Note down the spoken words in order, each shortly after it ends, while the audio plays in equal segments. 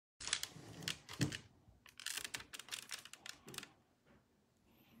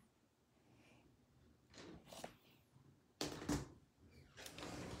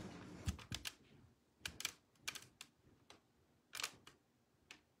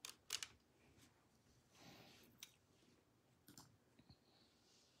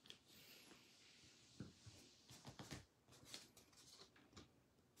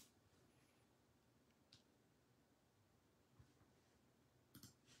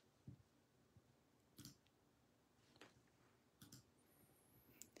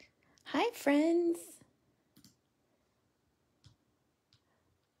friends.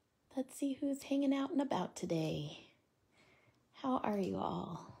 Let's see who's hanging out and about today. How are you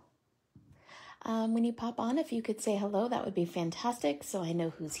all? When you pop on, if you could say hello, that would be fantastic so I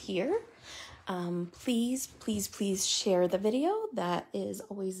know who's here. Please share the video. That is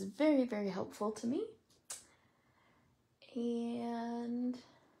always very, very helpful to me. And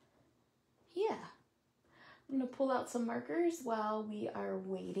yeah, I'm going to pull out some markers while we are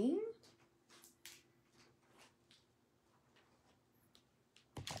waiting.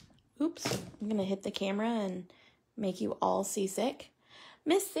 Oops, I'm going to hit the camera and make you all seasick.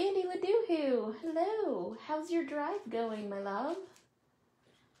 Miss Sandy Ladoohoo, hello. How's your drive going, my love?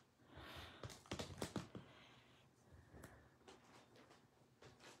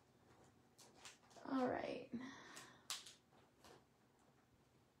 All right.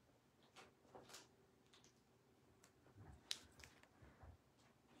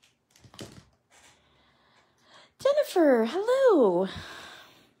 Jennifer, hello.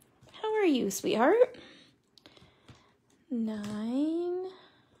 How are you, sweetheart? 9.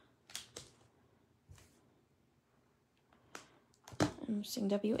 I'm seeing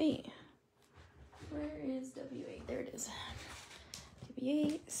W8. Where is W8? There it is.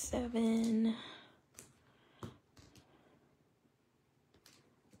 W8, 7,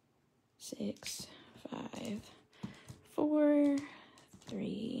 6, 5, 4,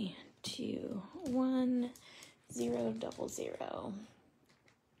 3, 2, 1, 0, 0.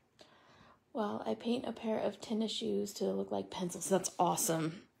 Well, I paint a pair of tennis shoes to look like pencils. That's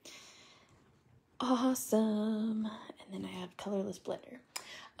awesome. Awesome. And then I have colorless blender.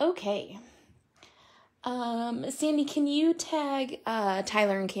 Okay. Sandy, can you tag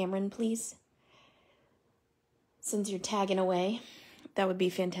Tyler and Cameron, please? Since you're tagging away, that would be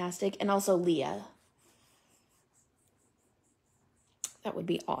fantastic. And also Leah. That would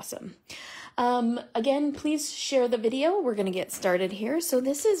be awesome. Again, please share the video. We're going to get started here. So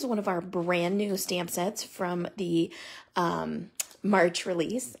this is one of our brand new stamp sets from the March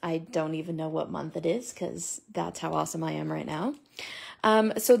release. I don't even know what month it is because that's how awesome I am right now.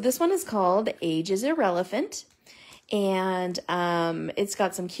 So this one is called Age is Irrelevant. And it's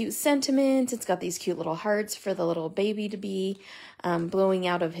got some cute sentiments. It's got these cute little hearts for the little baby to be blowing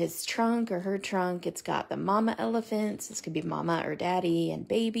out of his trunk or her trunk. It's got the mama elephants. This could be mama or daddy and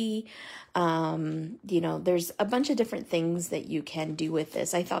baby. You know, there's a bunch of different things that you can do with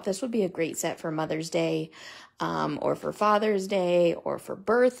this. I thought this would be a great set for Mother's Day, or for Father's Day, or for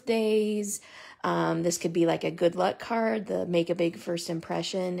birthdays. This could be like a good luck card, the make a big first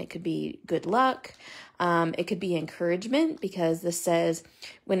impression. It could be good luck. It could be encouragement because this says,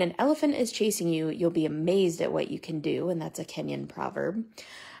 when an elephant is chasing you, you'll be amazed at what you can do. And that's a Kenyan proverb.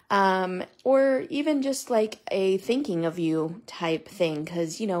 Or even just like a thinking of you type thing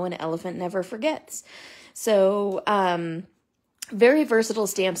because, you know, an elephant never forgets. So very versatile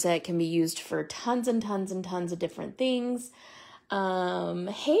stamp set, can be used for tons and tons and tons of different things.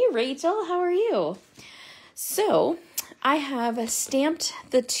 Hey, Rachel, how are you? So I have stamped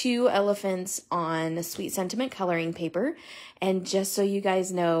the 2 elephants on Sweet Sentiment coloring paper. And just so you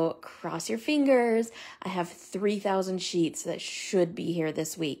guys know, cross your fingers, I have 3,000 sheets that should be here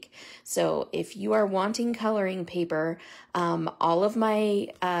this week. So if you are wanting coloring paper, all of my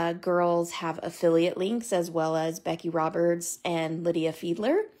girls have affiliate links, as well as Becky Roberts and Lydia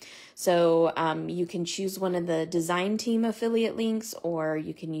Fiedler. So you can choose one of the design team affiliate links, or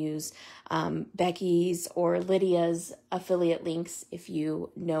you can use Becky's or Lydia's affiliate links if you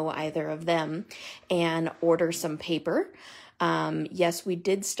know either of them, and order some paper. Yes, we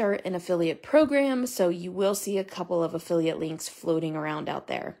did start an affiliate program, so you will see a couple of affiliate links floating around out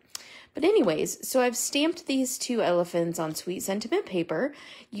there. But anyways, so I've stamped these 2 elephants on Sweet Sentiment paper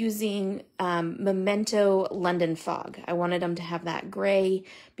using Memento London Fog. I wanted them to have that gray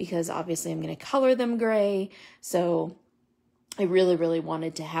because obviously I'm going to color them gray. So I really, really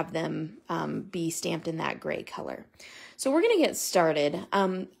wanted to have them be stamped in that gray color. So we're going to get started.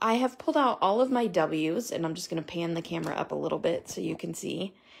 I have pulled out all of my W's, and I'm just going to pan the camera up a little bit so you can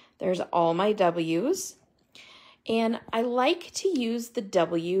see. There's all my W's. And I like to use the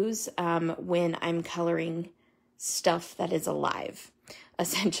W's when I'm coloring stuff that is alive,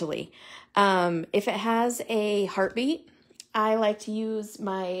 essentially. If it has a heartbeat, I like to use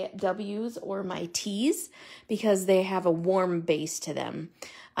my W's or my T's because they have a warm base to them.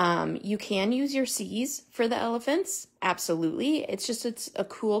 You can use your C's for the elephants, absolutely. It's a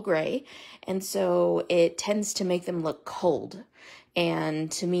cool gray, and so it tends to make them look cold. And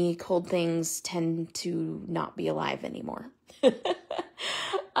to me, cold things tend to not be alive anymore.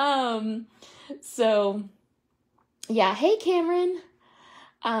 So yeah, hey Cameron.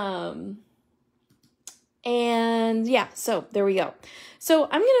 And yeah, so there we go. So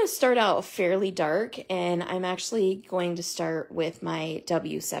I'm going to start out fairly dark, and I'm actually going to start with my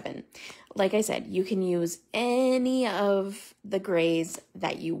W7. Like I said, you can use any of the grays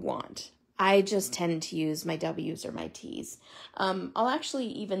that you want. I just tend to use my W's or my T's. I'll actually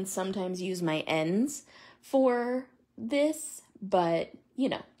even sometimes use my N's for this, but you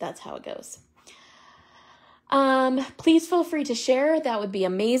know, that's how it goes. Please feel free to share. That would be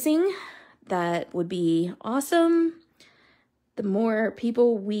amazing. That would be awesome. The more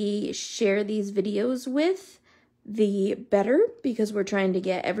people we share these videos with, the better, because we're trying to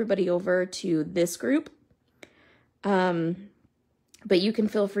get everybody over to this group. But you can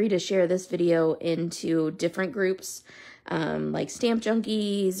feel free to share this video into different groups, like Stamp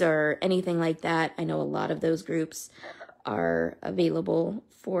Junkies or anything like that. I know a lot of those groups are available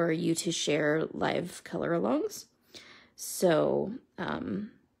for you to share live color alongs. So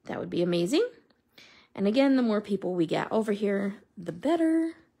that would be amazing. And again, the more people we get over here, the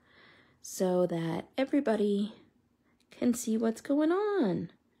better, so that everybody can see what's going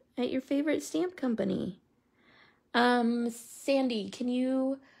on at your favorite stamp company. Sandy, can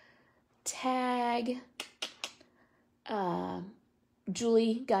you tag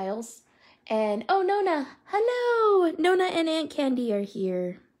Julie Giles? And oh, Nona, hello! Nona and Aunt Candy are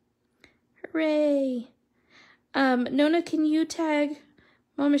here. Hooray! Nona, can you tag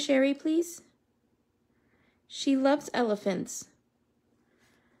Mama Sherry, please? She loves elephants.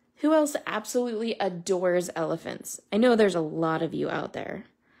 Who else absolutely adores elephants? I know there's a lot of you out there.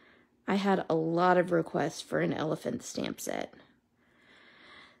 I had a lot of requests for an elephant stamp set.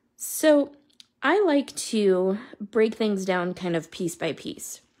 So I like to break things down kind of piece by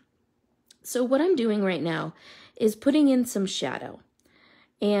piece. So what I'm doing right now is putting in some shadow.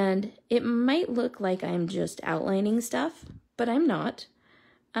 And it might look like I'm just outlining stuff, but I'm not.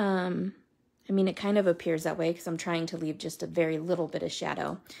 I mean, it kind of appears that way because I'm trying to leave just a very little bit of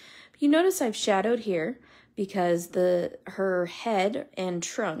shadow. But you notice I've shadowed here because her head and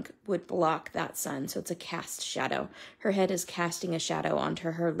trunk would block that sun, so it's a cast shadow. Her head is casting a shadow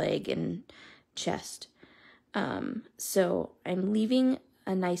onto her leg and chest. So I'm leaving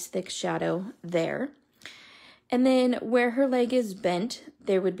a nice thick shadow there. And then where her leg is bent,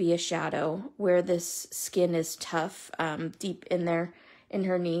 there would be a shadow. Where this skin is tough, deep in there, in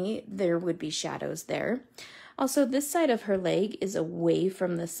her knee, there would be shadows there. Also, this side of her leg is away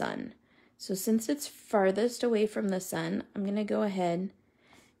from the sun. So since it's farthest away from the sun, I'm going to go ahead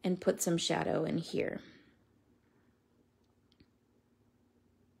and put some shadow in here.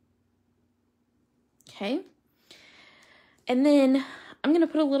 Okay. And then I'm going to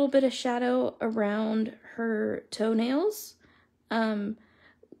put a little bit of shadow around her toenails.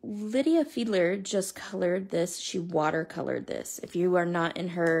 Lydia Fiedler just colored this. She watercolored this. If you are not in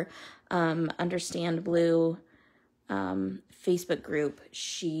her Understand Blue Facebook group,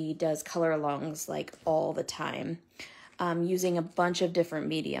 she does color alongs like all the time, using a bunch of different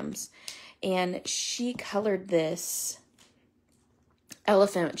mediums. And she colored this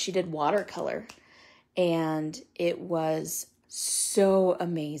elephant. She did watercolor, and it was so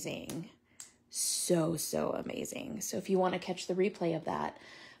amazing. So amazing. So if you want to catch the replay of that,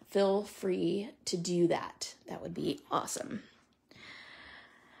 feel free to do that. That would be awesome.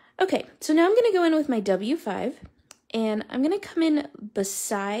 Okay, so now I'm going to go in with my W5, and I'm going to come in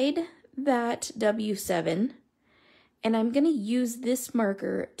beside that W7, and I'm going to use this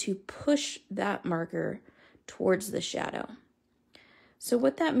marker to push that marker towards the shadow. So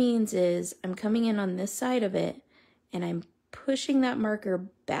what that means is I'm coming in on this side of it, and I'm pushing that marker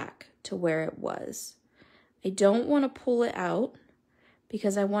back to where it was. I don't want to pull it out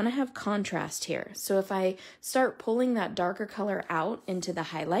because I want to have contrast here. So if I start pulling that darker color out into the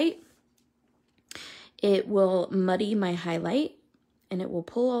highlight, it will muddy my highlight and it will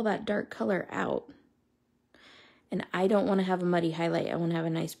pull all that dark color out. And I don't want to have a muddy highlight. I want to have a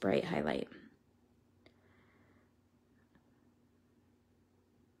nice bright highlight.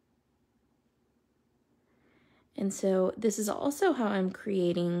 And so this is also how I'm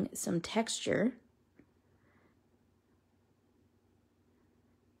creating some texture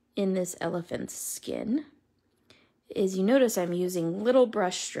in this elephant's skin. Is you notice I'm using little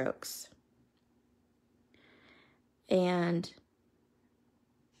brush strokes. And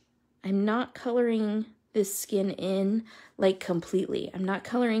I'm not coloring this skin in like completely. I'm not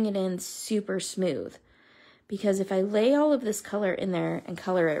coloring it in super smooth. Because if I lay all of this color in there and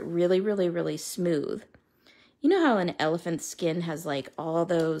color it really smooth, you know how an elephant's skin has like all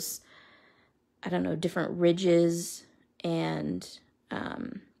those, I don't know, different ridges and,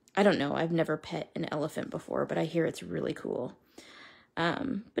 I don't know, I've never pet an elephant before, but I hear it's really cool.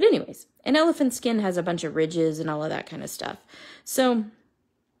 But anyways, an elephant skin has a bunch of ridges and all of that kind of stuff. So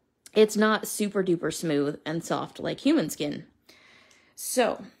it's not super duper smooth and soft like human skin.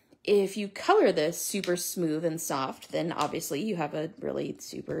 So if you color this super smooth and soft, then obviously you have a really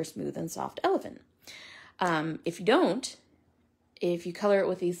super smooth and soft elephant. If you don't, if you color it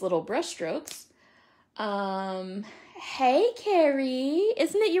with these little brush strokes, hey Carrie,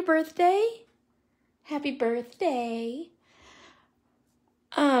 isn't it your birthday? Happy birthday.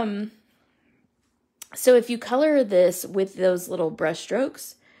 So if you color this with those little brush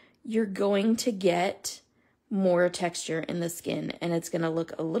strokes, you're going to get more texture in the skin and it's going to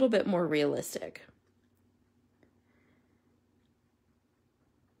look a little bit more realistic.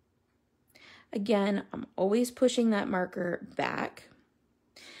 Again, I'm always pushing that marker back.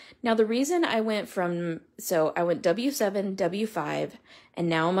 Now the reason I went from, so I went W7, W5, and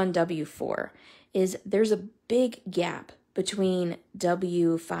now I'm on W4, is there's a big gap between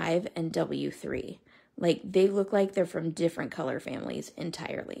W5 and W3. Like they look like they're from different color families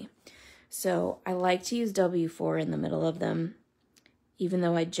entirely. So I like to use W4 in the middle of them, even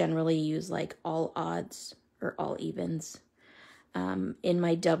though I generally use like all odds or all evens. In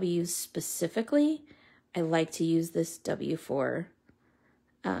my W's specifically, I like to use this W4.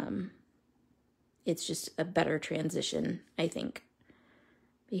 It's just a better transition, I think,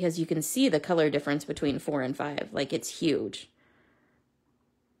 because you can see the color difference between 4 and 5. Like it's huge.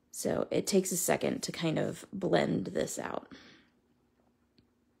 So it takes a second to kind of blend this out.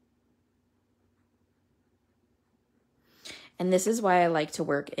 And this is why I like to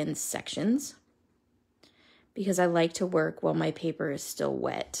work in sections, because I like to work while my paper is still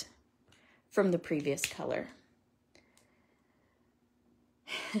wet from the previous color.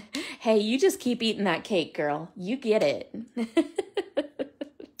 Hey, you just keep eating that cake, girl. You get it.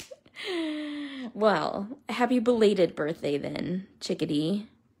 Well, happy belated birthday then, chickadee.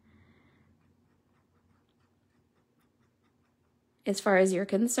 As far as you're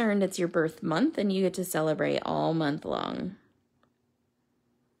concerned, it's your birth month and you get to celebrate all month long.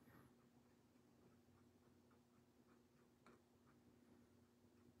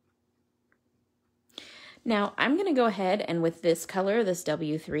 Now, I'm going to go ahead and with this color, this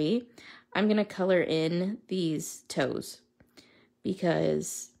W3, I'm going to color in these toes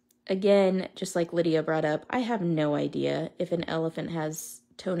because, again, just like Lydia brought up, I have no idea if an elephant has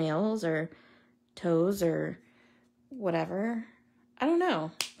toenails or toes or whatever. I don't know,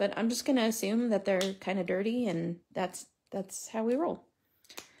 but I'm just going to assume that they're kind of dirty and that's how we roll.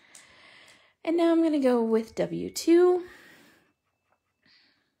 And now I'm going to go with W2.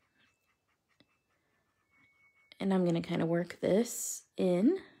 And I'm going to kind of work this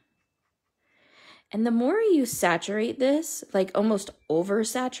in. And the more you saturate this, like almost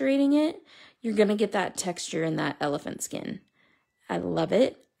oversaturating it, you're going to get that texture in that elephant skin. I love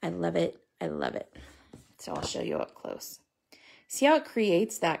it. I love it. I love it. So I'll show you up close. See how it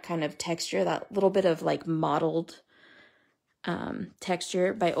creates that kind of texture, that little bit of like mottled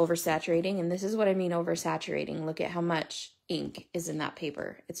texture by oversaturating. And this is what I mean oversaturating. Look at how much ink is in that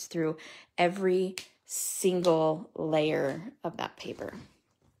paper. It's through every single layer of that paper.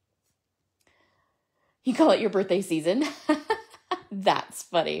 You call it your birthday season? That's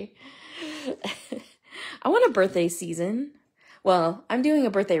funny. I want a birthday season. Well, I'm doing a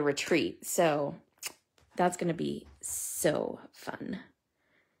birthday retreat, so that's going to be so fun.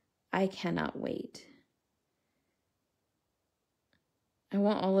 I cannot wait. I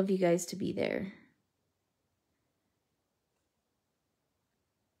want all of you guys to be there.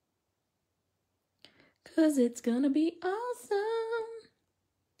 Because it's going to be awesome.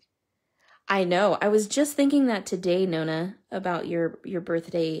 I know. I was just thinking that today, Nona, about your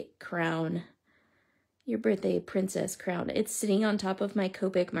birthday crown. Your birthday princess crown. It's sitting on top of my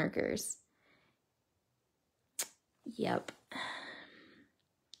Copic markers. Yep.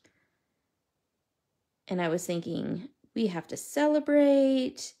 And I was thinking, we have to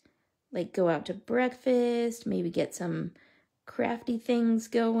celebrate, like go out to breakfast, maybe get some crafty things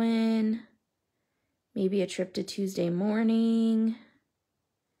going. Maybe a trip to Tuesday morning.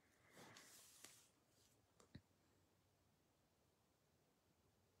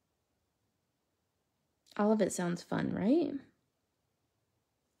 All of it sounds fun, right?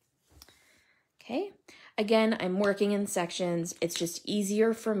 Okay. Again, I'm working in sections. It's just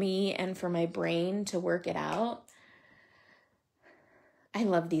easier for me and for my brain to work it out. I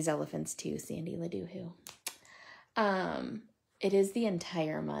love these elephants too, Sandy Ladoohoo. It is the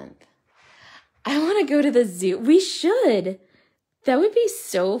entire month. I want to go to the zoo. We should. That would be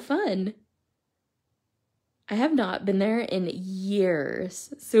so fun. I have not been there in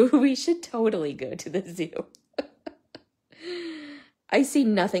years, so we should totally go to the zoo. I see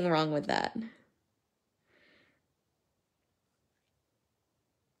nothing wrong with that.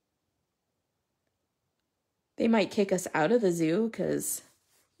 They might kick us out of the zoo because,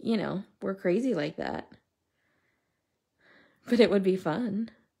 you know, we're crazy like that. But it would be fun.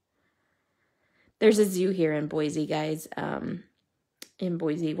 There's a zoo here in Boise, guys. In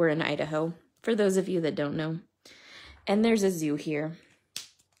Boise, we're in Idaho, for those of you that don't know. And there's a zoo here.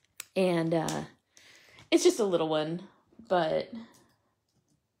 And it's just a little one, but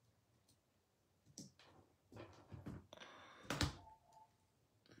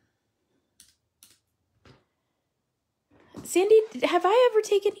Sandy, have I ever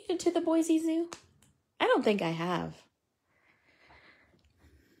taken you to the Boise Zoo? I don't think I have.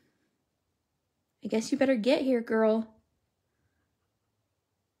 I guess you better get here, girl.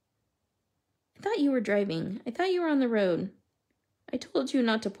 I thought you were driving. I thought you were on the road. I told you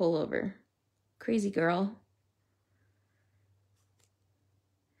not to pull over. Crazy girl.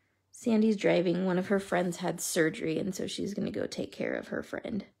 Sandy's driving. One of her friends had surgery, and so she's going to go take care of her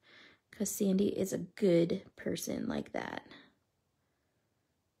friend. Because Sandy is a good person like that.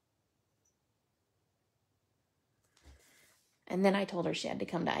 And then I told her she had to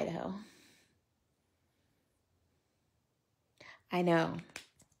come to Idaho. I know.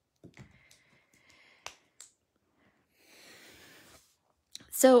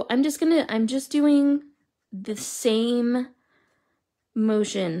 So I'm just doing the same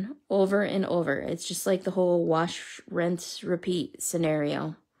motion over and over. It's just like the whole wash, rinse, repeat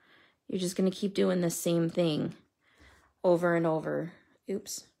scenario. You're just going to keep doing the same thing over and over.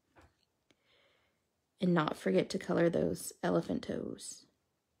 Oops. And not forget to color those elephant toes.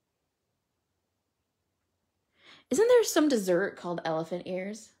 Isn't there some dessert called elephant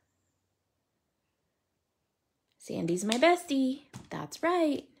ears? Sandy's my bestie. That's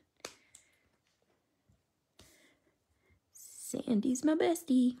right. Sandy's my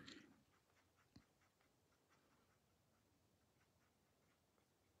bestie.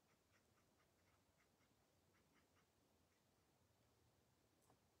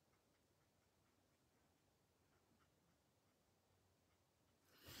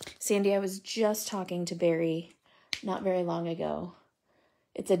 Sandy, I was just talking to Barry not very long ago.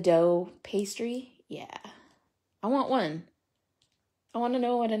 It's a dough pastry. Yeah. I want one. I want to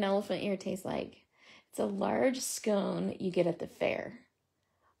know what an elephant ear tastes like. It's a large scone you get at the fair.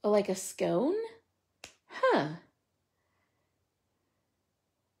 Oh, like a scone? Huh.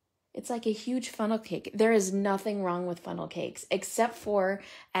 It's like a huge funnel cake. There is nothing wrong with funnel cakes, except for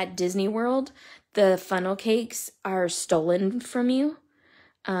at Disney World, the funnel cakes are stolen from you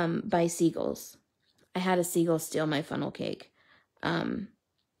by seagulls. I had a seagull steal my funnel cake. And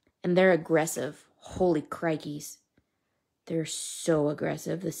they're aggressive. Holy crikeys. They're so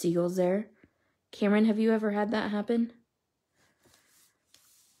aggressive, the seagulls there. Cameron, have you ever had that happen?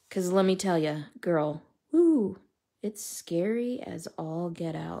 Because let me tell you, girl, woo, it's scary as all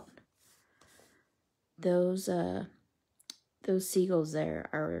get out. Those seagulls there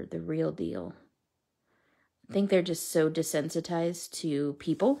are the real deal. I think they're just so desensitized to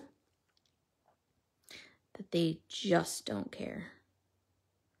people that they just don't care.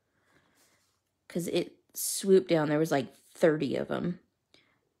 Because it swooped down. There was like 30 of them.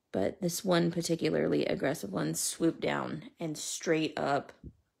 But this one particularly aggressive one swooped down and straight up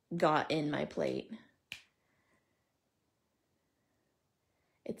got in my plate.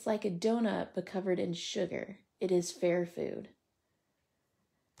 It's like a donut but covered in sugar. It is fair food.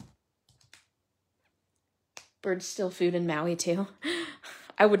 Birds steal food in Maui too.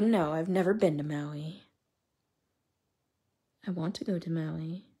 I wouldn't know. I've never been to Maui. I want to go to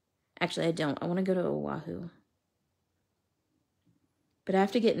Maui. Actually, I don't. I want to go to Oahu. But I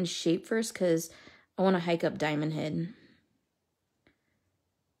have to get in shape first because I want to hike up Diamond Head.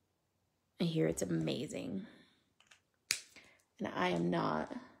 I hear it's amazing. And I'm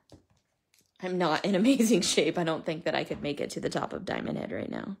not in amazing shape. I don't think that I could make it to the top of Diamond Head right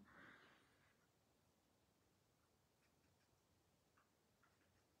now.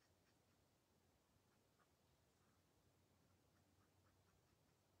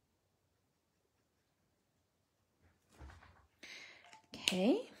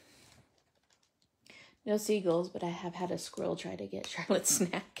 Okay. No seagulls, but I have had a squirrel try to get Charlotte's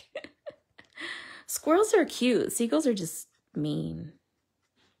snack. Squirrels are cute. Seagulls are just mean.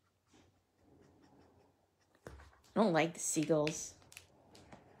 I don't like the seagulls.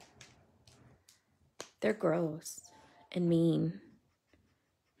 They're gross and mean.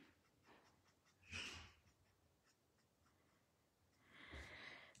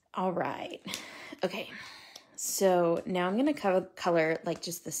 All right. Okay. So now I'm going to color like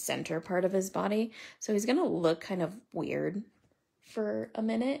just the center part of his body. So he's going to look kind of weird. for a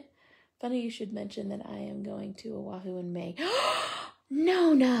minute. Funny you should mention that I am going to Oahu in May.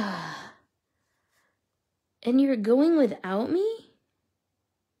 Nona! And you're going without me?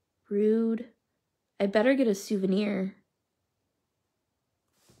 Rude. I better get a souvenir.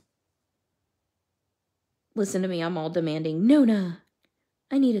 Listen to me, I'm all demanding. Nona,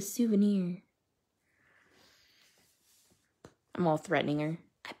 I need a souvenir. I'm all threatening her.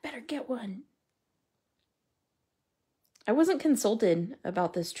 I better get one. I wasn't consulted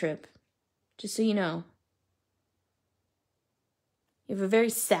about this trip, just so you know. You have a very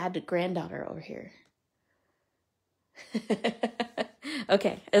sad granddaughter over here.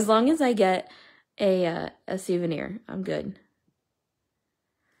 Okay, as long as I get a souvenir, I'm good.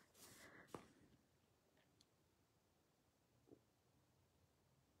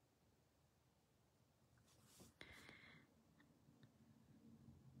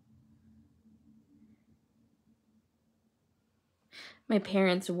 My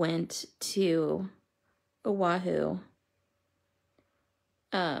parents went to Oahu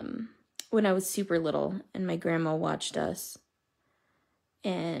when I was super little, and my grandma watched us.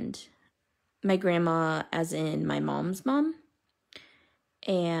 And my grandma, as in my mom's mom,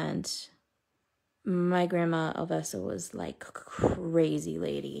 and my grandma Alvesa was like crazy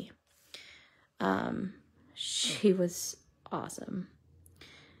lady. She was awesome.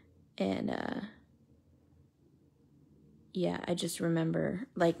 And yeah, I just remember,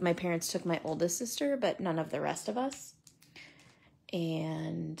 like, my parents took my oldest sister, but none of the rest of us.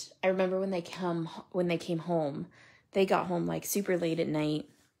 And I remember when they came home, they got home like super late at night,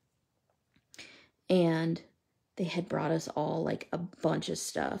 and they had brought us all like a bunch of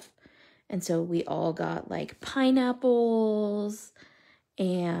stuff. And so we all got like pineapples,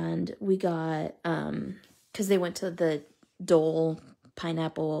 and we got, because they went to the Dole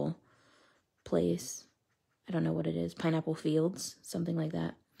pineapple place. I don't know what it is, Pineapple Fields, something like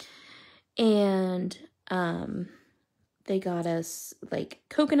that. And they got us like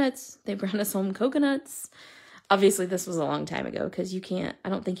coconuts. They brought us home coconuts. Obviously, this was a long time ago because I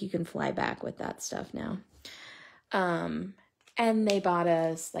don't think you can fly back with that stuff now. And they bought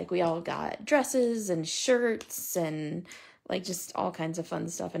us, like, we all got dresses and shirts and like just all kinds of fun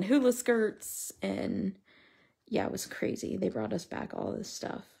stuff and hula skirts. And yeah, it was crazy. They brought us back all this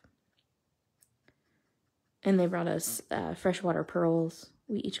stuff. And they brought us freshwater pearls.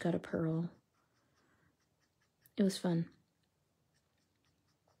 We each got a pearl. It was fun.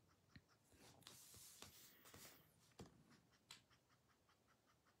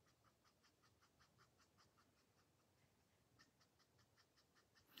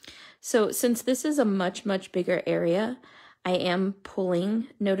 So since this is a much, much bigger area, I am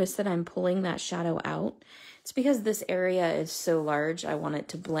notice that I'm pulling that shadow out. It's because this area is so large, I want it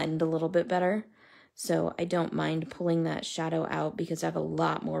to blend a little bit better. So I don't mind pulling that shadow out because I have a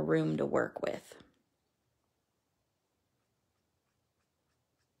lot more room to work with.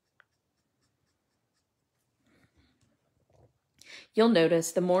 You'll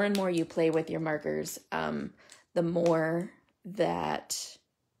notice the more and more you play with your markers, the more that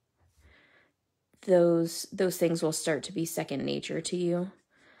those things will start to be second nature to you,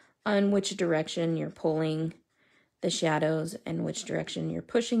 on which direction you're pulling the shadows and which direction you're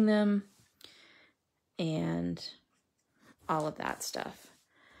pushing them, and all of that stuff.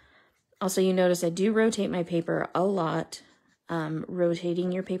 Also, you notice I do rotate my paper a lot.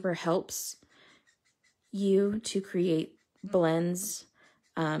 Rotating your paper helps you to create blends.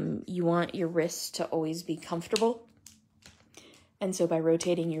 You want your wrists to always be comfortable. And so by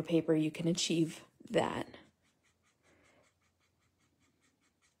rotating your paper, you can achieve that.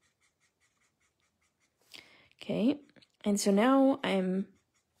 Okay, and so now I'm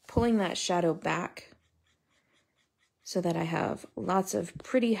pulling that shadow back so that I have lots of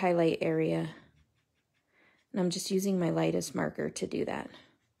pretty highlight area. And I'm just using my lightest marker to do that.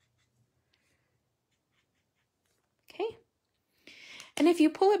 Okay. And if you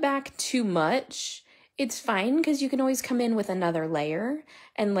pull it back too much, it's fine because you can always come in with another layer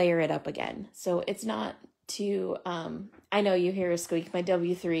and layer it up again. So it's not too, I know you hear a squeak. My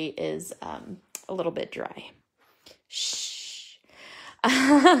W3 is a little bit dry. Shh.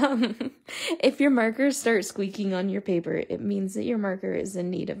 If your markers start squeaking on your paper, it means that your marker is in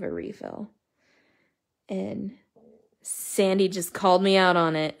need of a refill. And Sandy just called me out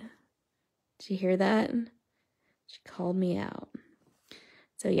on it. Did you hear that? She called me out.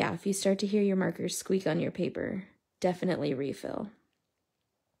 So yeah, if you start to hear your markers squeak on your paper, definitely refill.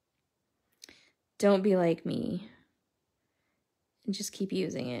 Don't be like me and just keep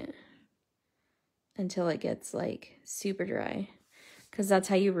using it until it gets like super dry, because that's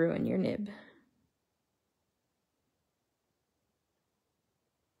how you ruin your nib.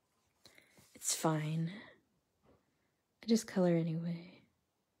 It's fine. I just color anyway.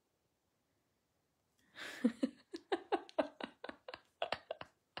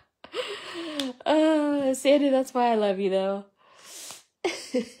 Sandy, that's why I love you, though.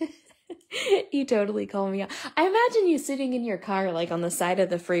 You totally call me out. I imagine you sitting in your car, like, on the side of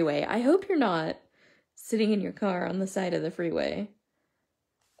the freeway. I hope you're not sitting in your car on the side of the freeway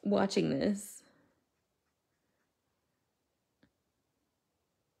watching this.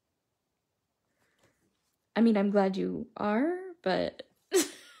 I mean, I'm glad you are, but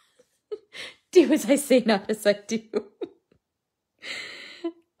do as I say, not as I do.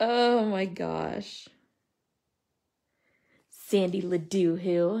 Oh my gosh. Sandy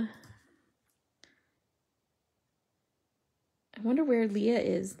Ladoo-hoo. I wonder where Leah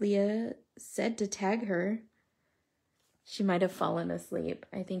is. Leah said to tag her. She might have fallen asleep.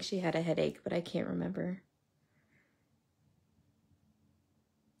 I think she had a headache, but I can't remember.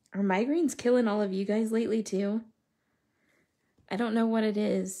 Are migraines killing all of you guys lately too? I don't know what it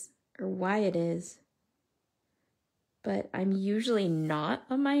is or why it is, but I'm usually not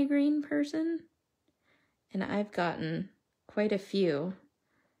a migraine person, and I've gotten quite a few.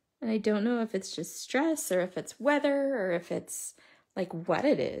 And I don't know if it's just stress or if it's weather or if it's like what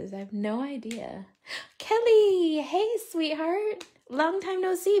it is. I have no idea. Kelly, hey, sweetheart. Long time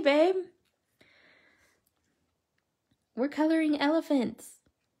no see, babe. We're coloring elephants.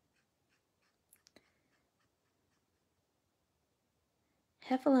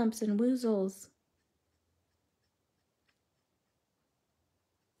 Heffalumps and woozles.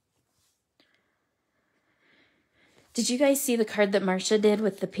 Did you guys see the card that Marcia did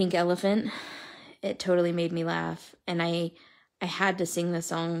with the pink elephant? It totally made me laugh. And I had to sing the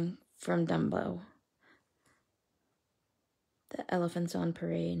song from Dumbo. The Elephants on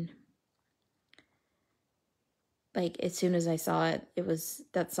Parade. Like, as soon as I saw it,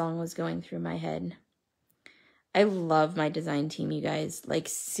 that song was going through my head. I love my design team, you guys. Like,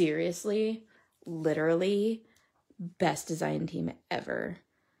 seriously, literally, best design team ever.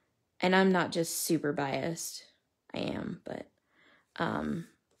 And I'm not just super biased. I am, but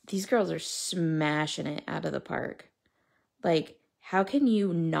these girls are smashing it out of the park. Like, how can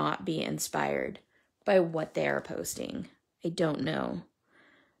you not be inspired by what they are posting? I don't know.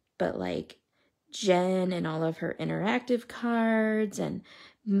 But, like, Jen and all of her interactive cards, and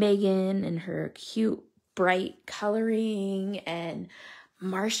Megan and her cute, bright coloring, and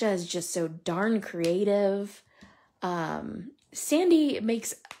Marcia is just so darn creative. Sandy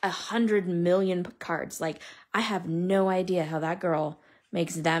makes 100 million cards. Like, I have no idea how that girl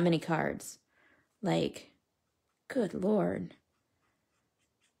makes that many cards. Like, good Lord.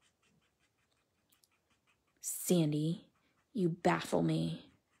 Sandy, you baffle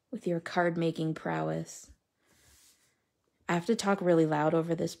me with your card-making prowess. I have to talk really loud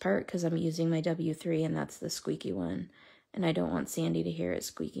over this part because I'm using my W3 and that's the squeaky one. And I don't want Sandy to hear it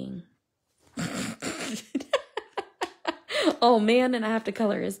squeaking. Oh man, and I have to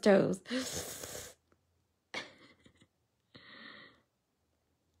color his toes.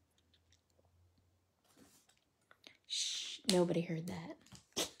 Shh, nobody heard that.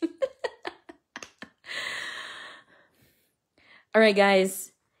 All right,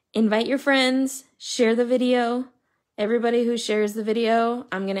 guys, invite your friends, share the video. Everybody who shares the video,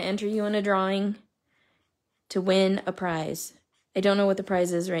 I'm going to enter you in a drawing to win a prize. I don't know what the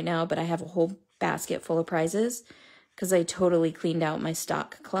prize is right now, but I have a whole basket full of prizes because I totally cleaned out my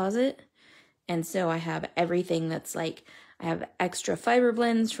stock closet. And so I have everything that's like, I have extra fiber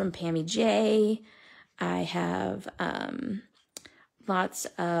blends from Pammy J. I have lots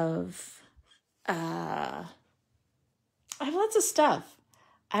of stuff.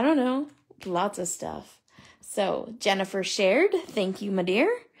 I don't know, lots of stuff. So Jennifer shared, thank you, my dear.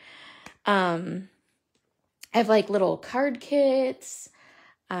 I have like little card kits.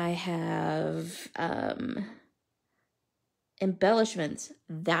 I have embellishments.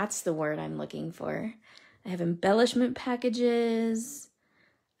 That's the word I'm looking for. I have embellishment packages.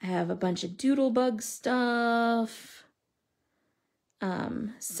 I have a bunch of doodlebug stuff.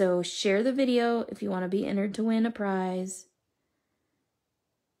 So share the video if you want to be entered to win a prize.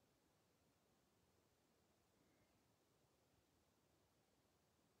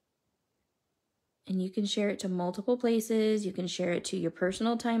 And you can share it to multiple places. You can share it to your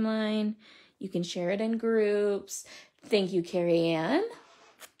personal timeline. You can share it in groups. Thank you, Carrie Ann.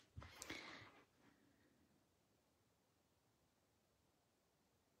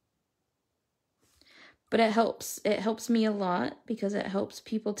 But it helps. It helps me a lot because it helps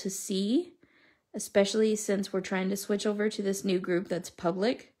people to see, especially since we're trying to switch over to this new group that's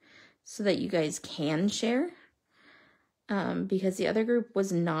public so that you guys can share. Because the other group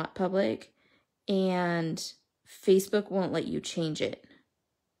was not public and Facebook won't let you change it.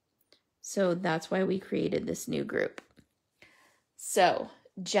 So that's why we created this new group. So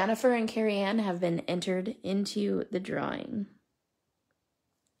Jennifer and Carrie Ann have been entered into the drawing.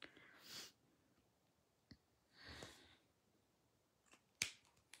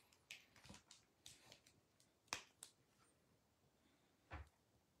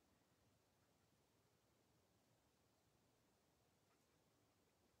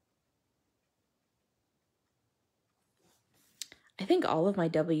 I think all of my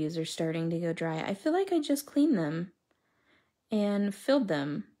W's are starting to go dry. I feel like I just cleaned them and filled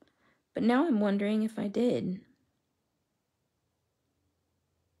them, but now I'm wondering if I did.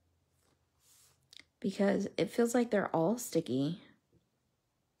 Because it feels like they're all sticky.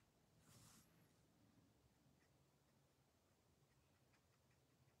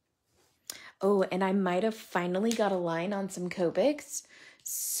 Oh, and I might have finally got a line on some Copics.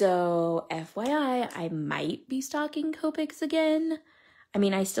 So FYI, I might be stocking Copics again. I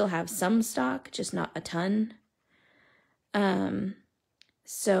mean, I still have some stock, just not a ton.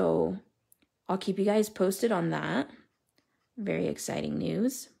 So I'll keep you guys posted on that. Very exciting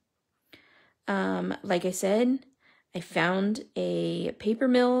news. Like I said, I found a paper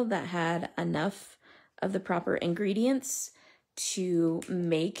mill that had enough of the proper ingredients to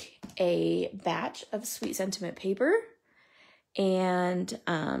make a batch of Sweet Sentiment paper. And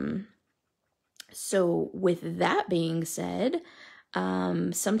so with that being said,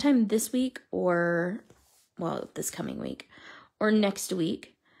 sometime this week or, well, this coming week or next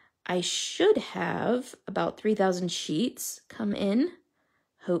week, I should have about 3,000 sheets come in,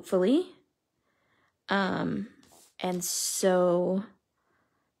 hopefully. And so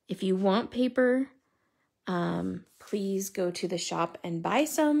if you want paper, please go to the shop and buy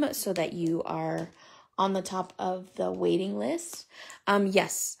some so that you are on the top of the waiting list.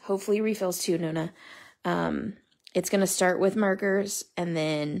 Yes, hopefully refills too, Nona. It's going to start with markers and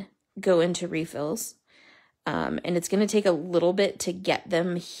then go into refills. And it's going to take a little bit to get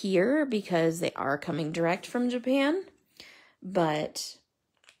them here because they are coming direct from Japan. But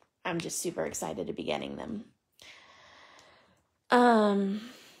I'm just super excited to be getting them.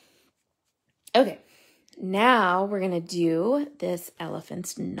 Okay, now we're going to do this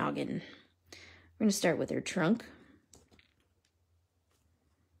elephant's noggin. We're going to start with her trunk.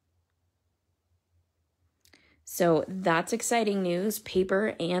 So that's exciting news,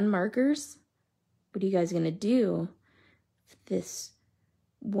 paper and markers. What are you guys going to do with this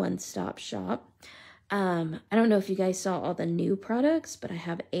one-stop shop? I don't know if you guys saw all the new products, but I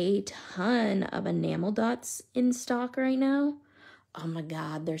have a ton of enamel dots in stock right now. Oh my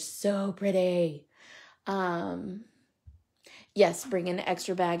God, they're so pretty. Yes, bring an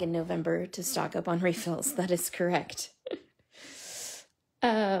extra bag in November to stock up on refills. That is correct.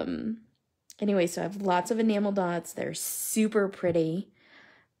 Anyway, so I have lots of enamel dots. They're super pretty.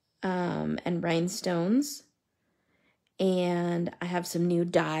 And rhinestones. And I have some new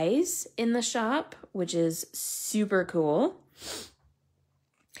dies in the shop, which is super cool.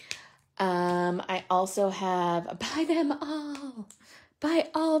 I also have, buy them all. Buy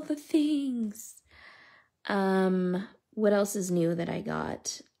all the things. What else is new that I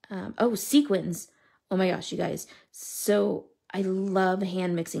got? Oh, sequins. Oh my gosh, you guys. So I love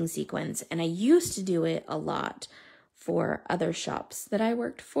hand mixing sequins, and I used to do it a lot for other shops that I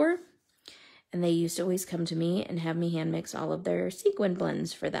worked for. And they used to always come to me and have me hand mix all of their sequin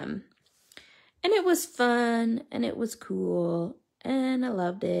blends for them. And it was fun, and it was cool, and I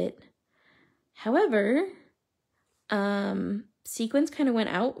loved it. However, sequins kind of went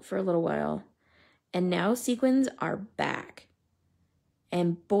out for a little while, and now sequins are back.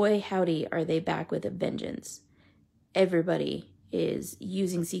 And boy, howdy, are they back with a vengeance. Everybody is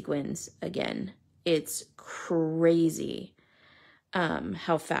using sequins again. It's crazy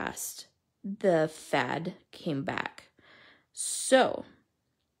how fast the fad came back. So,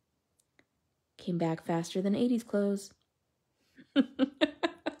 came back faster than 80s clothes.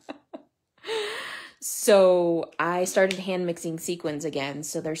 So, I started hand mixing sequins again.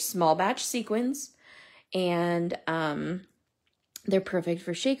 So, they're small batch sequins, and they're perfect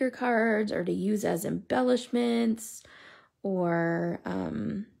for shaker cards or to use as embellishments or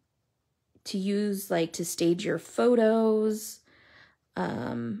to use like to stage your photos.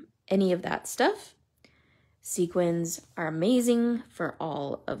 Any of that stuff. Sequins are amazing for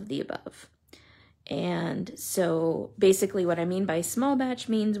all of the above. And so basically what I mean by small batch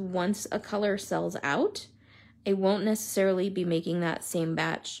means once a color sells out, I won't necessarily be making that same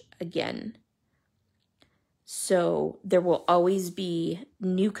batch again. So there will always be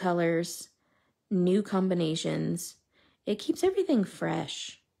new colors, new combinations. It keeps everything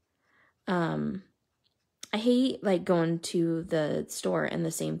fresh. I hate like going to the store and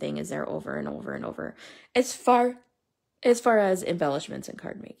the same thing is there over and over and over. As far as embellishments and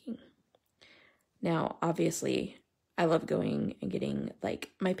card making. Now, obviously, I love going and getting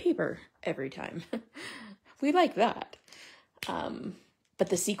like my paper every time. We like that. But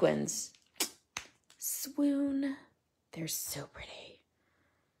the sequins, swoon. They're so pretty.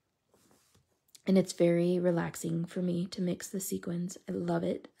 And it's very relaxing for me to mix the sequins. I love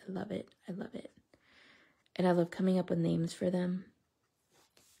it. I love it. I love it. And I love coming up with names for them.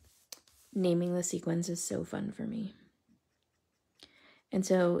 Naming the sequins is so fun for me. And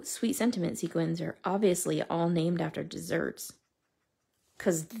so Sweet Sentiment sequins are obviously all named after desserts.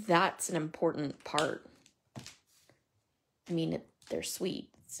 Because that's an important part. I mean, they're sweet,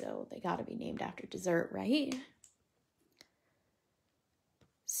 so they gotta be named after dessert, right?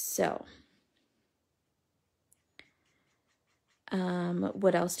 So,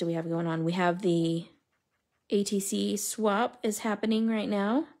 what else do we have going on? We have the ATC swap is happening right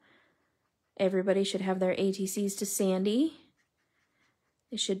now. Everybody should have their ATCs to Sandy.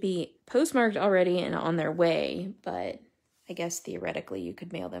 They should be postmarked already and on their way, but I guess theoretically you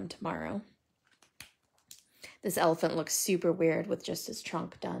could mail them tomorrow. This elephant looks super weird with just his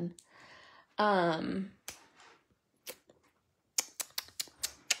trunk done.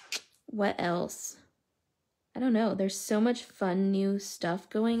 What else? I don't know. There's so much fun new stuff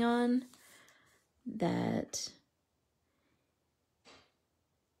going on that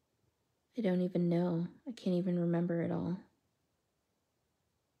I don't even know. I can't even remember it all.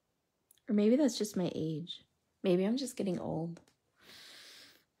 Or maybe that's just my age. Maybe I'm just getting old.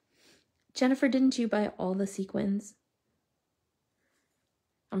 Jennifer, didn't you buy all the sequins?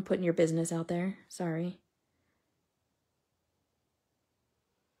 I'm putting your business out there. Sorry.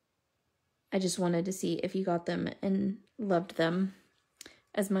 I just wanted to see if you got them and loved them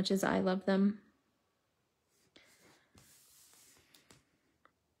as much as I love them.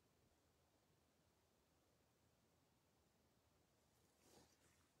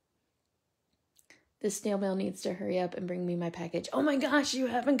 This snail mail needs to hurry up and bring me my package. Oh my gosh, you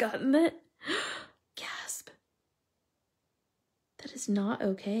haven't gotten it? Gasp. That is not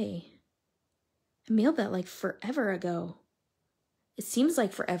okay. I mailed that like forever ago. It seems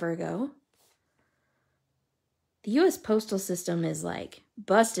like forever ago. The US postal system is like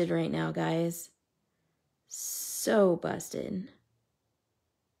busted right now, guys. So busted.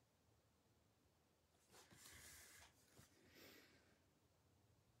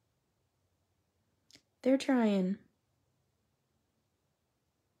 They're trying.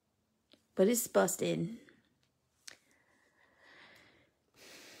 But it's busted.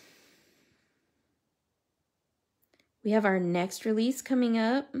 We have our next release coming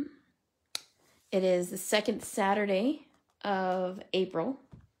up. It is the second Saturday of April.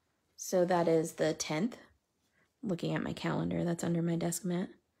 So that is the 10th. Looking at my calendar, that's under my desk mat.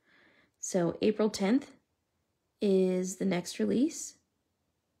 So April 10th is the next release.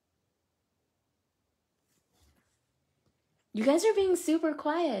 You guys are being super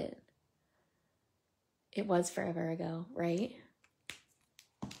quiet. It was forever ago, right?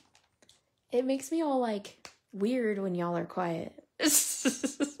 It makes me all like weird when y'all are quiet.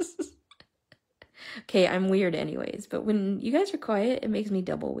 Okay, I'm weird anyways, but when you guys are quiet, it makes me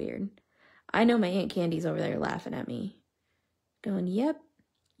double weird. I know my Aunt Candy's over there laughing at me. Going, yep,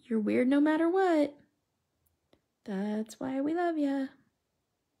 you're weird no matter what. That's why we love ya.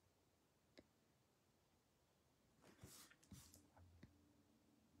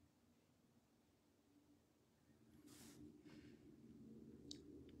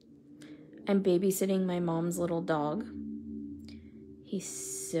 I'm babysitting my mom's little dog.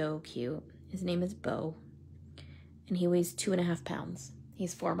 He's so cute. His name is Bo. And he weighs 2.5 pounds.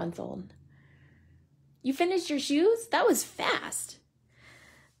 He's 4 months old. You finished your shoes? That was fast.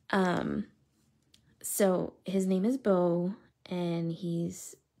 So his name is Bo, and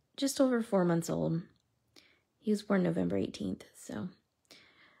he's just over 4 months old. He was born November 18th, so.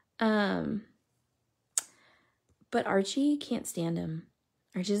 But Archie can't stand him.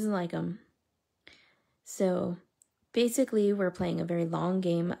 Archie doesn't like him. So basically, we're playing a very long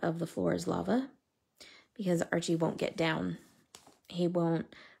game of the floor is lava because Archie won't get down. He won't,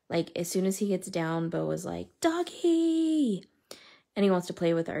 like, as soon as he gets down, Bo is like, doggy! And he wants to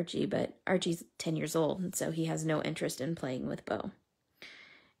play with Archie, but Archie's 10 years old, and so he has no interest in playing with Bo.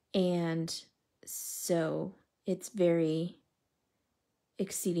 And so it's very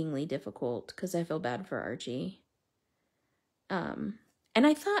exceedingly difficult because I feel bad for Archie. And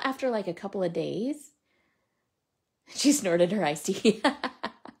I thought after like a couple of days, she snorted her iced tea.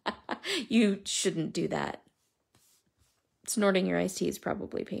 You shouldn't do that. Snorting your iced tea is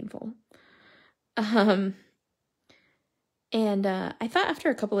probably painful. And I thought after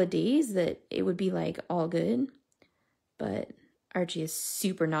a couple of days that it would be like all good, but Archie is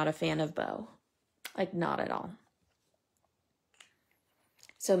super not a fan of Bo. Like, not at all.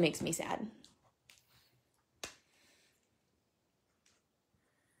 So it makes me sad.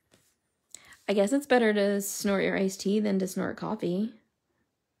 I guess it's better to snort your iced tea than to snort coffee.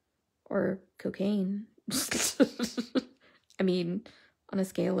 Or cocaine. I mean, on a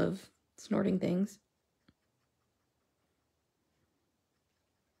scale of snorting things.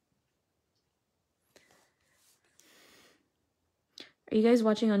 Are you guys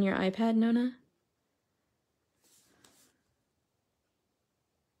watching on your iPad, Nona?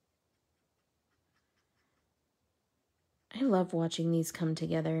 I love watching these come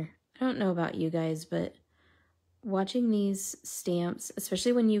together. I don't know about you guys, but watching these stamps,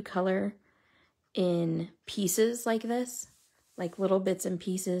 especially when you color in pieces like this, like little bits and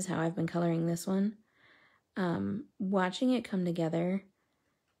pieces, how I've been coloring this one, watching it come together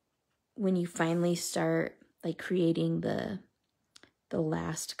when you finally start like creating the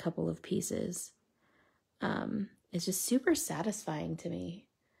last couple of pieces, is just super satisfying to me.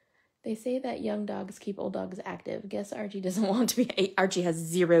 They say that young dogs keep old dogs active. Guess Archie doesn't want to be. Archie has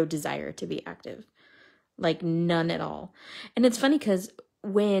zero desire to be active. Like, none at all. And it's funny because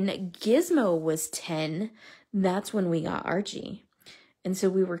when Gizmo was 10, that's when we got Archie. And so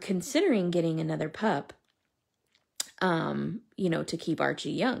we were considering getting another pup, you know, to keep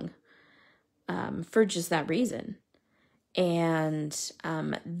Archie young, for just that reason. And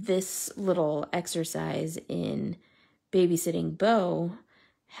this little exercise in babysitting Bo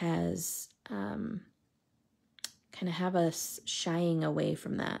has kind of have us shying away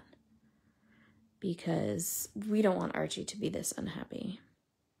from that, because we don't want Archie to be this unhappy.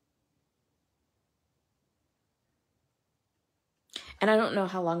 And I don't know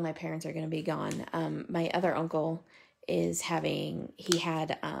how long my parents are going to be gone. My other uncle is he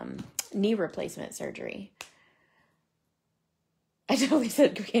had knee replacement surgery. I totally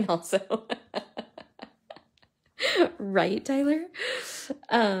said green also. Right, Tyler?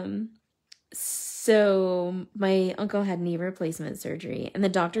 So my uncle had knee replacement surgery, and the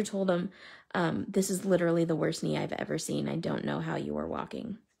doctor told him, this is literally the worst knee I've ever seen. I don't know how you are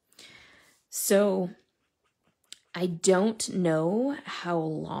walking. So I don't know how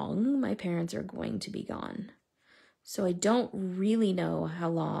long my parents are going to be gone. So I don't really know how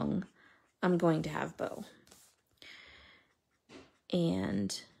long I'm going to have Bo.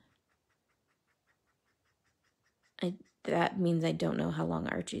 And that means I don't know how long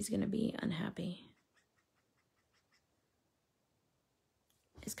Archie's going to be unhappy.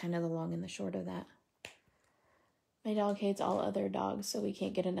 Is kind of the long and the short of that. My dog hates all other dogs, so we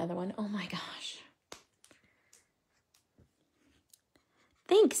can't get another one. Oh my gosh.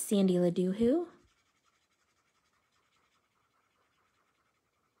 Thanks, Sandy Ladoohoo.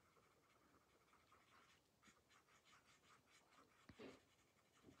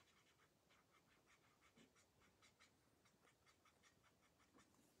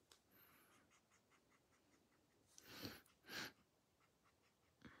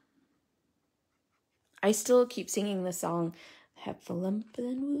 I still keep singing the song, Heffalump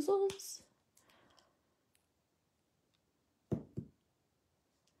and Woozles.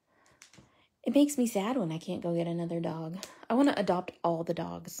 It makes me sad when I can't go get another dog. I want to adopt all the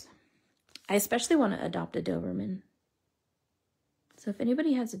dogs. I especially want to adopt a Doberman. So if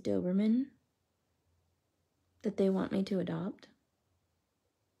anybody has a Doberman that they want me to adopt,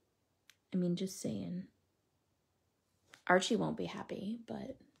 I mean, just saying. Archie won't be happy,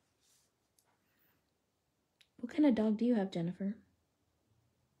 but... What kind of dog do you have, Jennifer?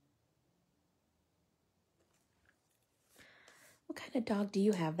 What kind of dog do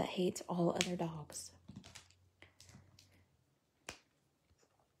you have that hates all other dogs?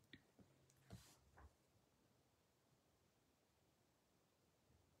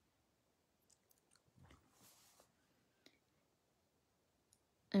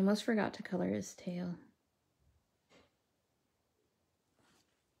 I almost forgot to color his tail.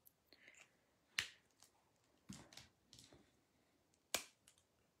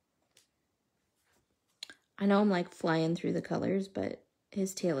 I know I'm like flying through the colors, but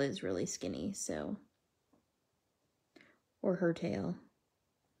his tail is really skinny, so. Or her tail.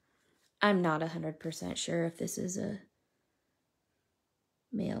 I'm not 100% sure if this is a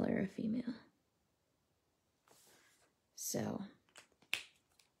male or a female. So.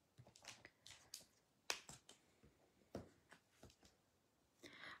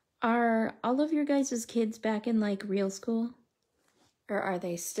 Are all of your guys' kids back in like real school? Or are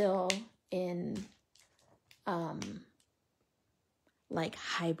they still in like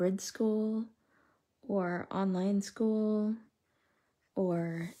hybrid school or online school,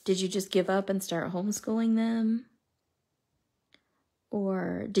 or did you just give up and start homeschooling them?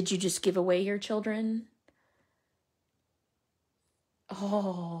 Or did you just give away your children?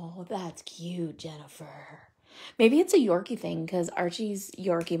 Oh, that's cute, Jennifer. Maybe it's a Yorkie thing because Archie's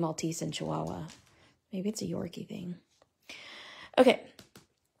Yorkie, Maltese, and Chihuahua. Maybe it's a Yorkie thing. Okay,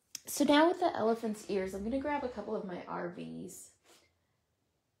 so now with the elephant's ears, I'm going to grab a couple of my RVs.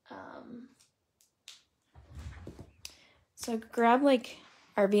 So I grab like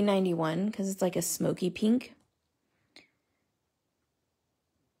RV 91 because it's like a smoky pink.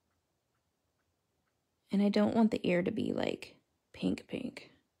 And I don't want the ear to be like pink pink.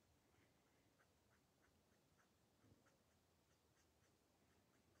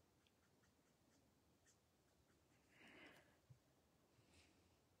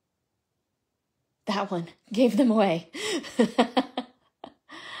 That one gave them away.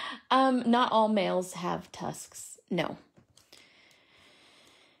 Not all males have tusks. No.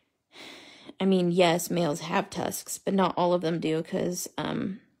 I mean, yes, males have tusks, but not all of them do because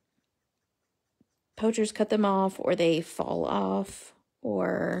poachers cut them off or they fall off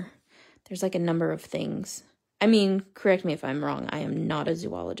or there's like a number of things. I mean, correct me if I'm wrong. I am not a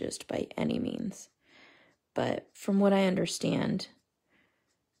zoologist by any means. But from what I understand,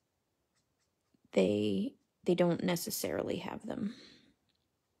 they don't necessarily have them.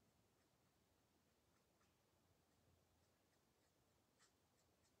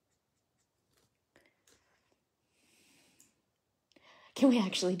 Can we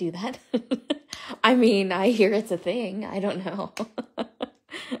actually do that? I mean, I hear it's a thing. I don't know.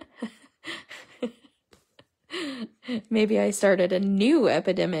 Maybe I started a new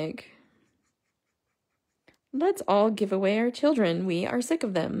epidemic. Let's all give away our children. We are sick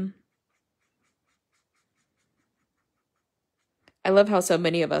of them. I love how so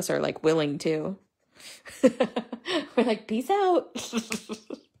many of us are like willing to. We're like, peace out.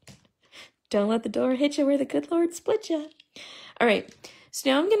 Don't let the door hit you where the good Lord split you. All right, so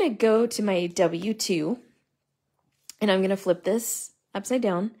now I'm going to go to my W2 and I'm going to flip this upside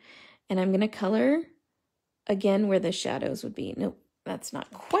down and I'm going to color again where the shadows would be. Nope, that's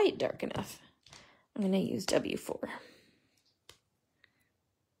not quite dark enough. I'm going to use W4.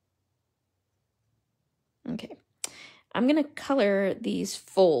 Okay, I'm going to color these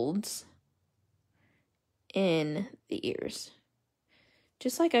folds in the ears,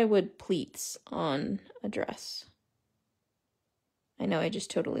 just like I would pleats on a dress. I know I just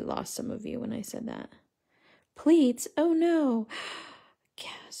totally lost some of you when I said that. Pleats? Oh no.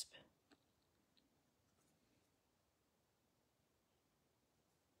 Gasp.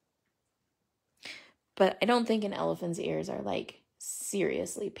 But I don't think an elephant's ears are like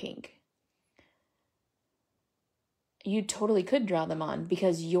seriously pink. You totally could draw them on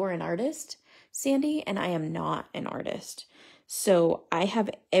because you're an artist, Sandy, and I am not an artist. So I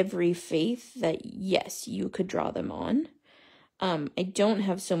have every faith that yes, you could draw them on. I don't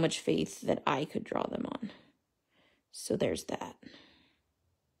have so much faith that I could draw them on. So there's that.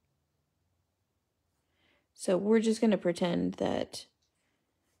 So we're just going to pretend that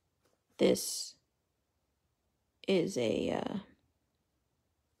this is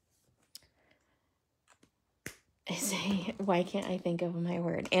why can't I think of my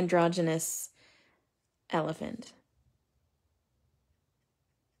word? Androgynous elephant.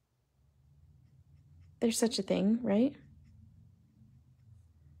 There's such a thing, right?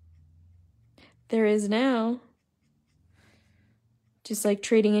 There is now. Just like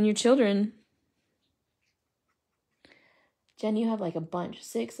trading in your children. Jen, you have like a bunch.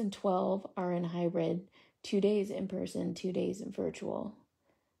 6 and 12 are in hybrid. 2 days in person, 2 days in virtual.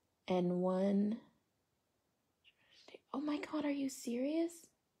 And 1... Oh my God, are you serious?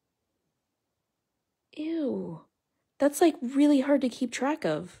 Ew. That's like really hard to keep track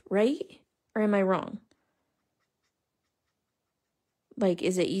of, right? Or am I wrong? Like,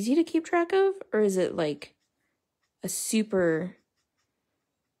 is it easy to keep track of? Or is it like a super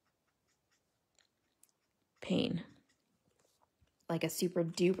pain? Like a super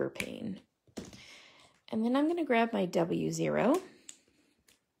duper pain. And then I'm going to grab my W0.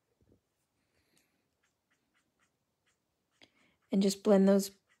 And just blend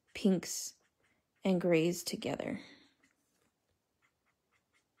those pinks and grays together.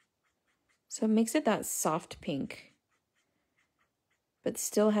 So it makes it that soft pink, but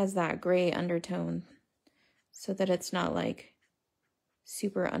still has that gray undertone so that it's not like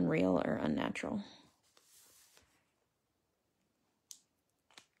super unreal or unnatural.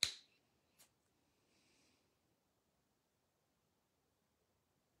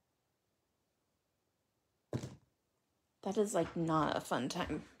 That is like not a fun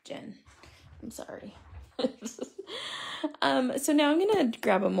time, Jen. I'm sorry. So now I'm going to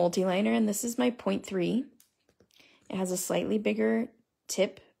grab a multi-liner, and this is my 0.3. It has a slightly bigger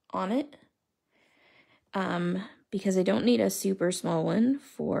tip on it. Because I don't need a super small one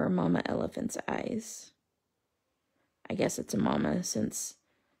for Mama Elephant's eyes. I guess it's a mama since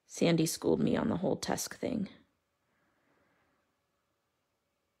Sandy schooled me on the whole tusk thing.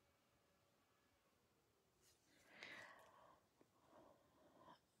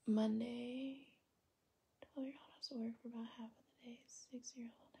 Monday, 12-year-old has to work for about half of the day.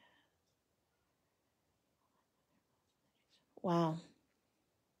 6-year-old has. Wow.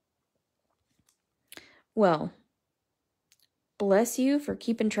 Well, bless you for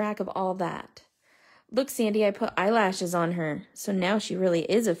keeping track of all that. Look, Sandy, I put eyelashes on her, so now she really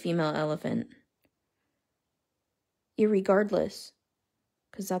is a female elephant. Irregardless,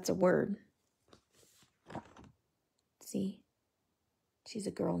 because that's a word. See? She's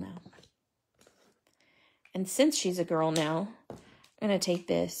a girl now. And since she's a girl now, I'm going to take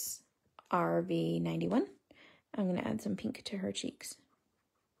this RV91. I'm going to add some pink to her cheeks.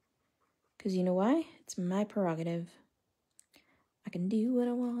 Because you know why? It's my prerogative. I can do what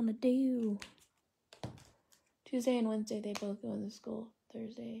I want to do. Tuesday and Wednesday, they both go into school.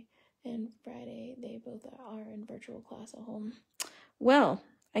 Thursday and Friday, they both are in virtual class at home. Well,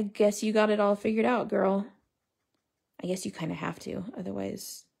 I guess you got it all figured out, girl. I guess you kind of have to.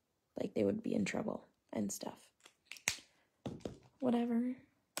 Otherwise, like, they would be in trouble and stuff. Whatever.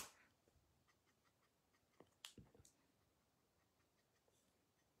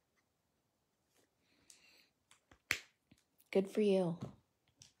 Good for you.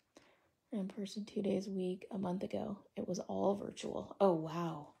 In person 2 days a week a month ago. It was all virtual. Oh,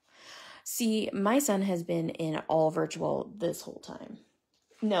 wow. See, my son has been in all virtual this whole time.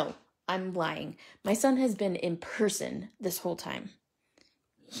 No, I'm lying. My son has been in person this whole time.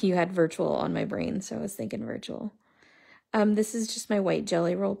 You had virtual on my brain, so I was thinking virtual. This is just my white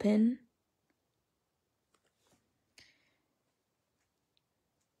jelly roll pin.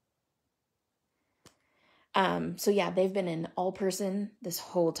 So yeah, they've been in all person this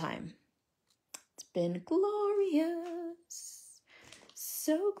whole time. It's been glorious.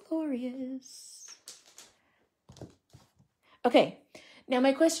 So glorious. Okay, now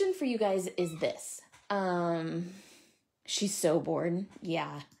my question for you guys is this. She's so bored.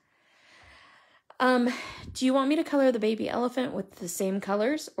 Yeah. Do you want me to color the baby elephant with the same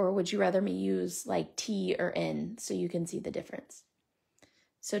colors, or would you rather me use like T or N so you can see the difference?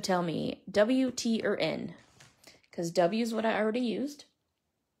 So tell me, W, T, or N? Because W is what I already used.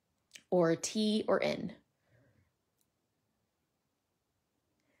 Or T or N.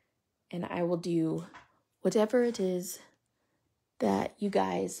 And I will do whatever it is that you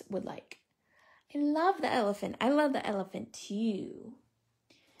guys would like. I love the elephant. I love the elephant too.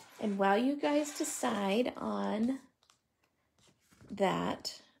 And while you guys decide on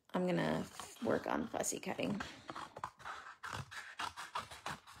that, I'm going to work on fussy cutting.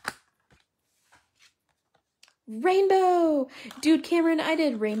 Rainbow! Dude, Cameron, I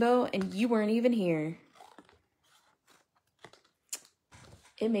did rainbow and you weren't even here.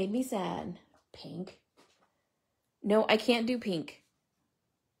 It made me sad. Pink. No, I can't do pink.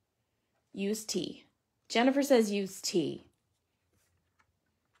 Use T. Jennifer says use T.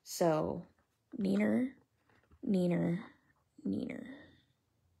 So, neener, neener, neener.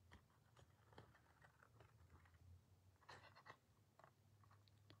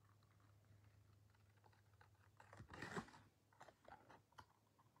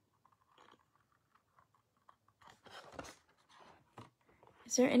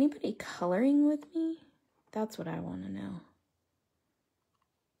 Is there anybody coloring with me? That's what I want to know.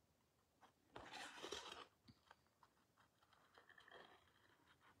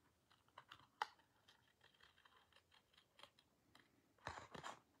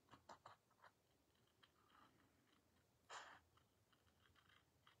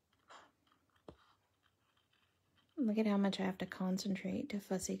 Look at how much I have to concentrate to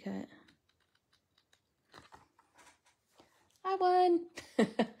fussy cut. I won!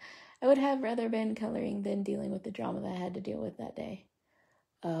 I would have rather been coloring than dealing with the drama that I had to deal with that day.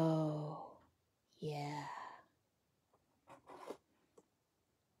 Oh, yeah.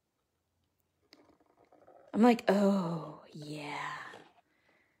 I'm like, oh, yeah.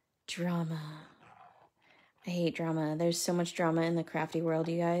 Drama. I hate drama. There's so much drama in the crafty world,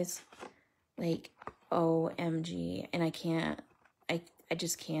 you guys. Like, OMG. And I can't. I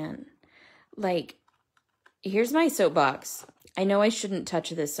just can't. Like, here's my soapbox. I know I shouldn't touch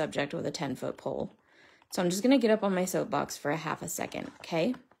this subject with a 10-foot pole. So I'm just going to get up on my soapbox for a half a second,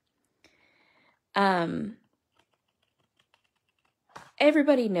 okay?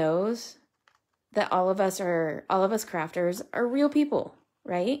 Everybody knows that all of us crafters are real people,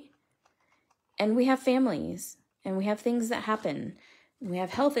 right? And we have families, and we have things that happen, and we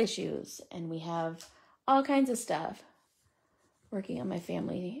have health issues, and we have all kinds of stuff. Working on my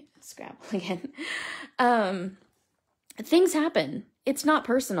family Scrabble again. Things happen. It's not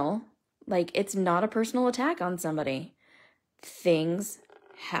personal. Like, it's not a personal attack on somebody. Things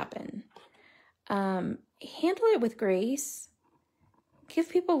happen. Handle it with grace. Give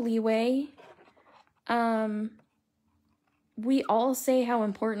people leeway. We all say how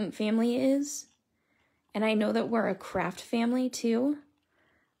important family is. And I know that we're a craft family too.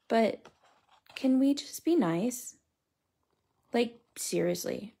 But can we just be nice? Like,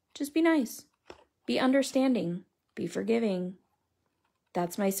 seriously, just be nice. Be understanding. Be forgiving.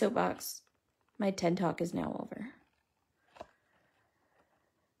 That's my soapbox. My TED Talk is now over.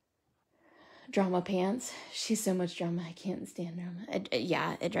 Drama pants. She's so much drama. I can't stand drama.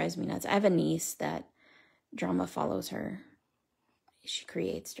 Yeah, it drives me nuts. I have a niece that drama follows her. She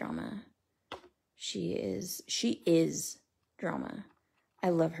creates drama. She is drama. I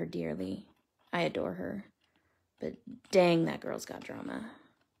love her dearly. I adore her. But dang, that girl's got drama.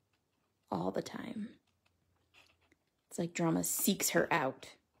 All the time. It's like drama seeks her out.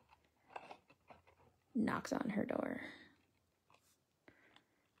 Knocks on her door.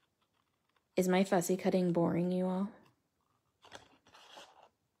 Is my fussy cutting boring, you all?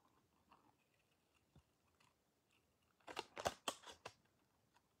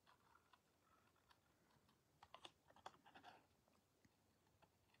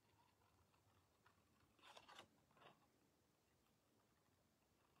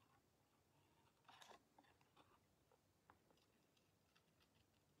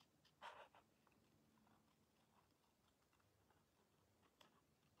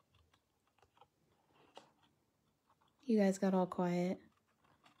 You guys got all quiet.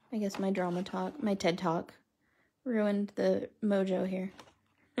 I guess my drama talk, my TED Talk, ruined the mojo here.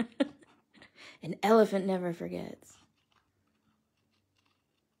 An elephant never forgets.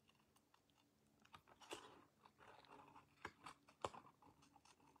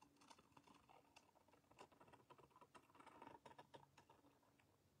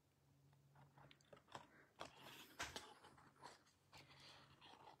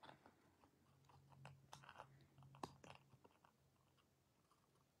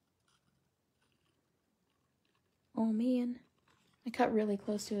 Oh man, I cut really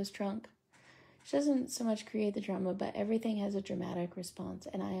close to his trunk. She doesn't so much create the drama, but everything has a dramatic response.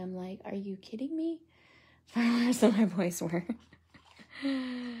 And I am like, are you kidding me? For the rest of my voice were.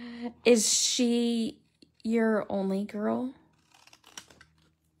 Is she your only girl?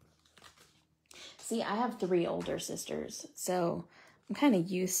 See, I have 3 older sisters, so I'm kind of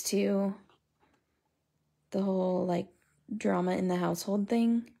used to the whole, like, drama in the household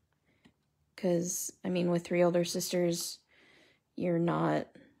thing. Because, I mean, with 3 older sisters, you're not...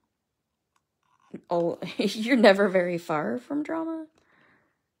 Oh, you're never very far from drama.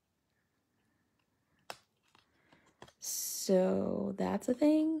 So, that's a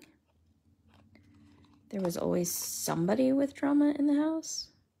thing. There was always somebody with drama in the house.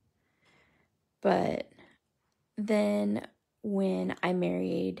 But then when I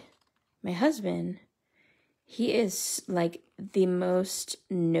married my husband, he is like the most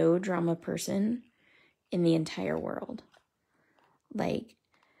no drama person in the entire world. Like,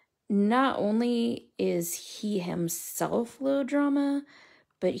 not only is he himself low drama,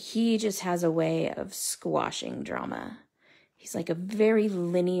 but he just has a way of squashing drama. He's like a very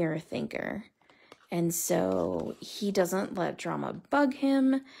linear thinker. And so he doesn't let drama bug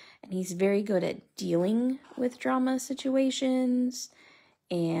him. And he's very good at dealing with drama situations.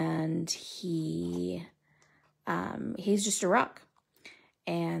 And he's just a rock.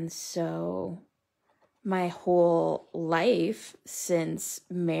 And so my whole life since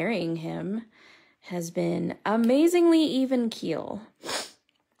marrying him has been amazingly even keel.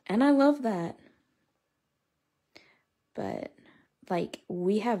 And I love that. But, like,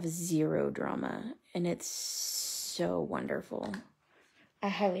 we have 0 drama, and it's so wonderful. I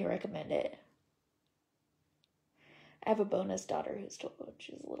highly recommend it. I have a bonus daughter who's 12,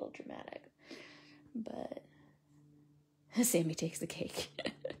 she's a little dramatic. But Sammy takes the cake.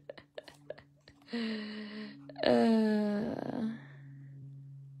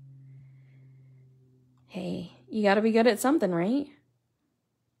 Hey, you gotta be good at something, right?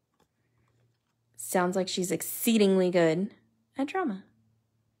 Sounds like she's exceedingly good at drama.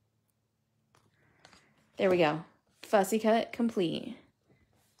 There we go. Fussy cut complete.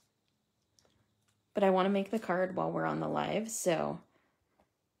 But I want to make the card while we're on the live, so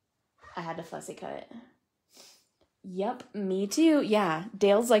I had to fussy cut it. Yep, me too. Yeah,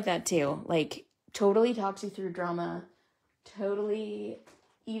 Dale's like that too. Like, totally talks you through drama. Totally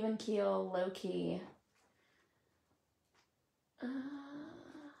even keel, low key. T5,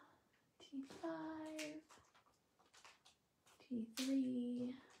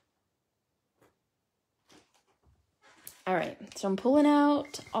 T3. All right, so I'm pulling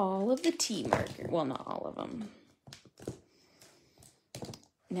out all of the T markers. Well, not all of them.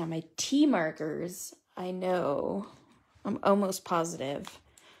 Now my T markers, I know, I'm almost positive,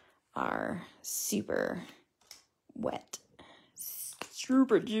 are super wet.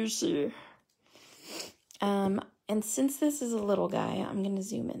 Super juicy. And since this is a little guy, I'm going to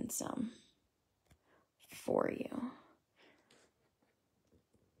zoom in some for you.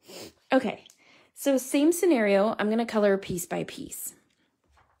 Okay, so same scenario. I'm going to color piece by piece.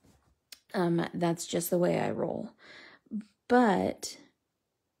 That's just the way I roll. But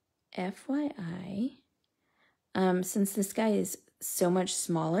FYI, since this guy is so much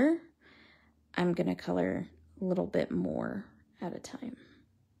smaller, I'm going to color a little bit more at a time.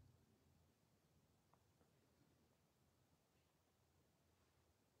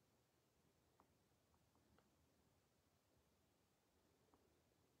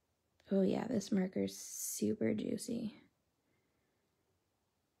 Oh yeah, this marker's super juicy.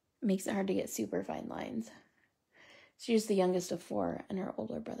 Makes it hard to get super fine lines. She's the youngest of 4, and her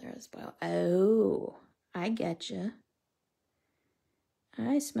older brother is spoiled. Oh, I getcha.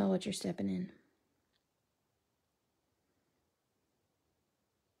 I smell what you're stepping in.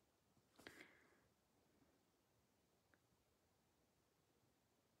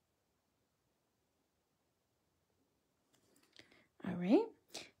 All right.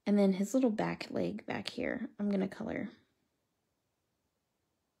 And then his little back leg back here, I'm going to color.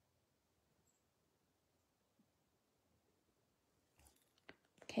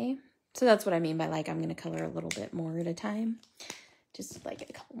 Okay. So that's what I mean by like, I'm going to color a little bit more at a time. Just like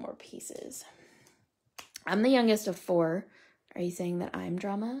a couple more pieces. I'm the youngest of 4. Are you saying that I'm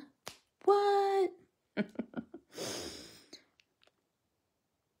drama? What?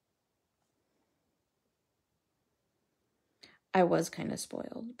 I was kind of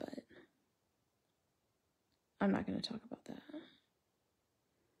spoiled, but I'm not going to talk about that.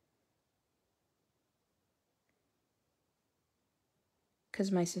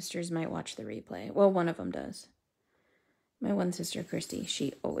 Because my sisters might watch the replay. Well, one of them does. My one sister, Christy,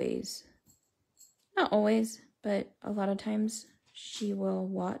 she always, not always, but a lot of times she will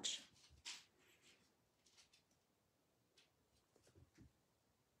watch.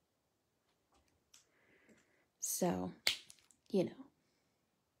 So, you know,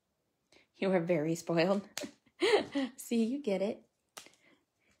 you are very spoiled. See, you get it.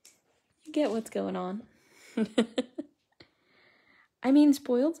 You get what's going on. I mean,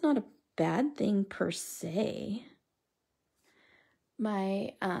 spoiled's not a bad thing per se.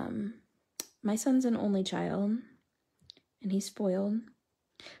 My son's an only child, and he's spoiled.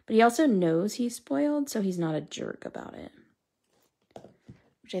 But he also knows he's spoiled, so he's not a jerk about it.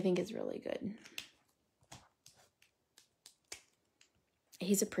 Which I think is really good.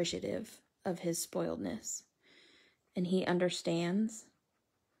 He's appreciative of his spoiledness. And he understands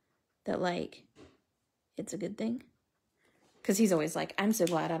that, like, it's a good thing. Because he's always like, I'm so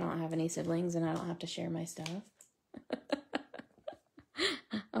glad I don't have any siblings and I don't have to share my stuff.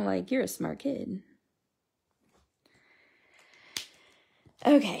 I'm like, you're a smart kid.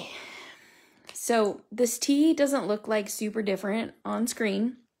 Okay. So this T doesn't look like super different on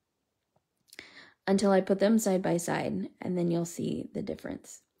screen until I put them side by side, and then you'll see the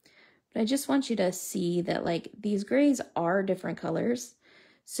difference. But I just want you to see that, like, these grays are different colors.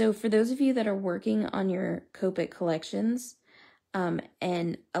 So for those of you that are working on your Copic collections,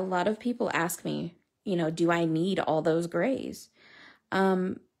 and a lot of people ask me, you know, do I need all those grays?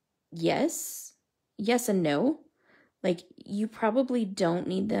 Yes and no. Like, you probably don't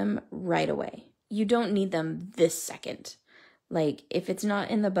need them right away. You don't need them this second. Like, if it's not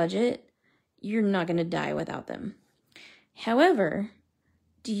in the budget, you're not going to die without them. However,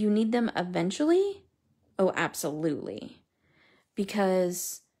 do you need them eventually? Oh, absolutely.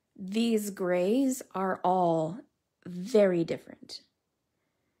 Because these grays are all very different.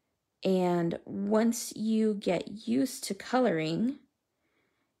 And once you get used to coloring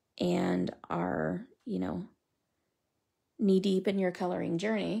and are, you know, knee deep in your coloring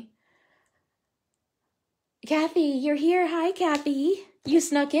journey. Kathy, you're here. Hi, Kathy. You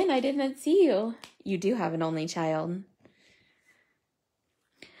snuck in. I didn't see you. You do have an only child.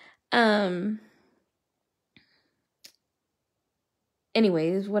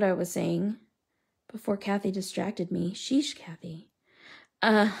 Anyways, what I was saying before Kathy distracted me. Sheesh, Kathy.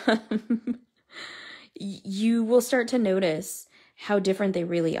 You will start to notice how different they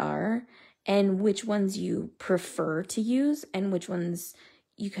really are. and which ones you prefer to use and which ones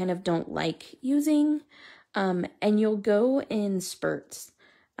you kind of don't like using. And you'll go in spurts.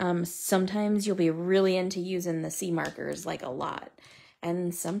 Sometimes you'll be really into using the C markers like a lot,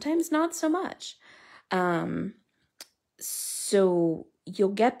 and sometimes not so much. So you'll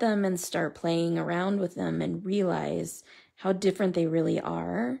get them and start playing around with them and realize how different they really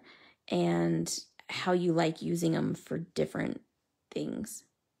are and how you like using them for different things.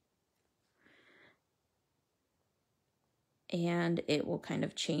 And it will kind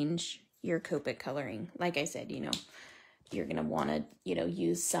of change your Copic coloring. Like I said, you're going to want to,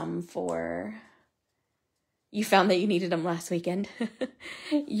 use some for, you found that you needed them last weekend.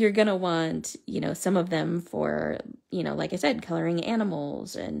 You're going to want, some of them for, like I said, coloring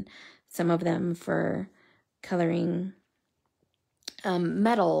animals, and some of them for coloring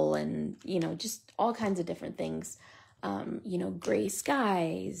metal, and, just all kinds of different things, gray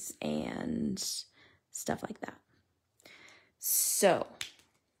skies and stuff like that. So,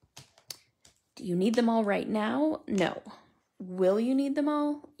 do you need them all right now? No. Will you need them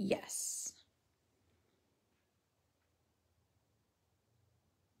all? Yes.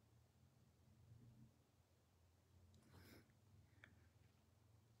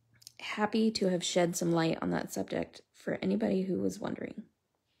 Happy to have shed some light on that subject for anybody who was wondering.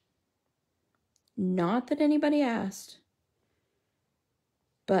 Not that anybody asked,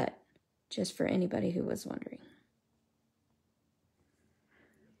 but just for anybody who was wondering.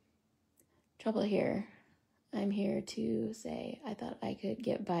 Trouble here. I'm here to say I thought I could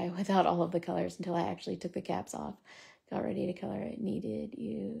get by without all of the colors until I actually took the caps off. Got ready to color it. Needed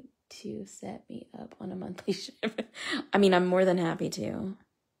you to set me up on a monthly ship. I mean, I'm more than happy to.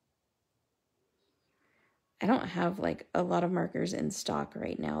 I don't have like a lot of markers in stock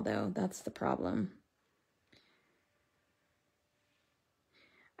right now though. That's the problem.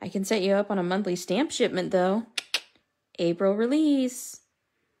 I can set you up on a monthly stamp shipment though. April release.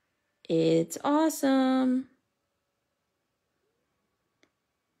 It's awesome.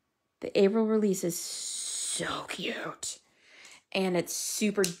 The April release is so cute. And it's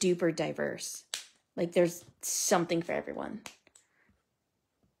super duper diverse. Like there's something for everyone.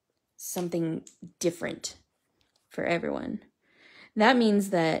 Something different for everyone. That means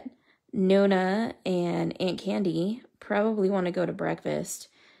that Nona and Aunt Candy probably want to go to breakfast.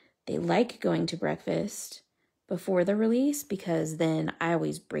 They like going to breakfast before the release because then I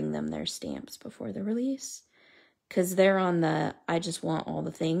always bring them their stamps before the release. Because they're on the I just want all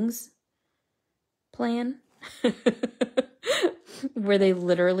the things plan. Where they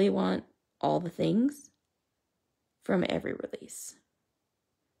literally want all the things from every release.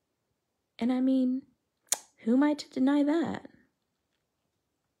 And I mean, who am I to deny that?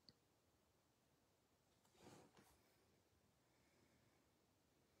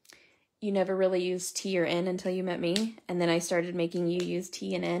 You never really used T or N until you met me, and then I started making you use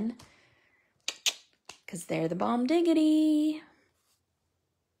T and N because they're the bomb diggity.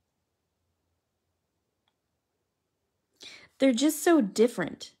 They're just so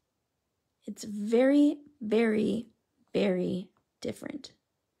different. It's very, very, very different.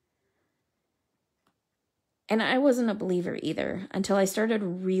 And I wasn't a believer either until I started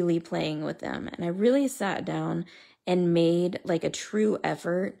really playing with them. And I really sat down and made like a true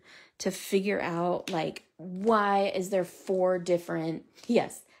effort to figure out like, why is there 4 different,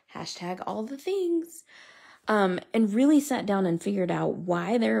 yes, hashtag all the things. And really sat down and figured out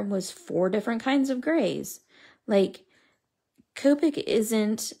why there was 4 different kinds of grays. Like, Copic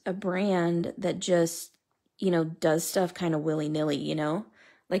isn't a brand that just, does stuff kind of willy-nilly,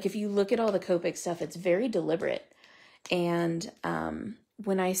 Like, if you look at all the Copic stuff, it's very deliberate. And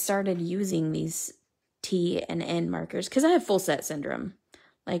when I started using these T and N markers, because I have full set syndrome.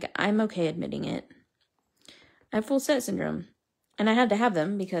 Like, I'm okay admitting it. I have full set syndrome. And I had to have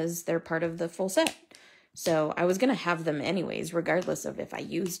them because they're part of the full set. So I was going to have them anyways, regardless of if I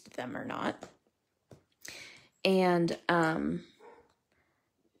used them or not. And I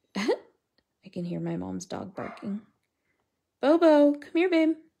can hear my mom's dog barking. Bobo, come here,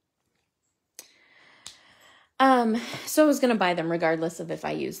 babe. So I was going to buy them regardless of if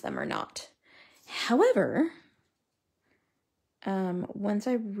I use them or not. However, once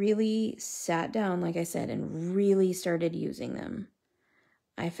I really sat down, like I said, and really started using them,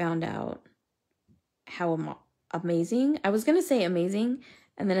 I found out how amazing. I was going to say amazing,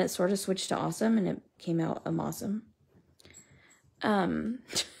 and then it sort of switched to awesome, and it came out awesome.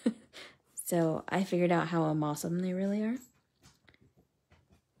 So I figured out how awesome they really are.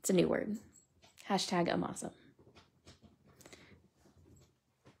 It's a new word. Hashtag awesome.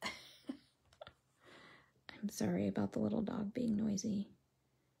 I'm sorry about the little dog being noisy.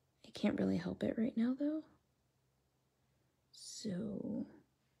 I can't really help it right now, though. So,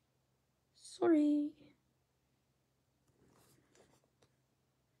 sorry.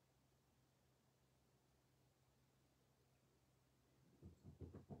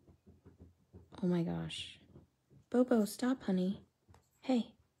 Oh my gosh. Bobo, stop, honey.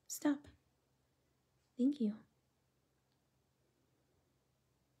 Hey, stop. Thank you.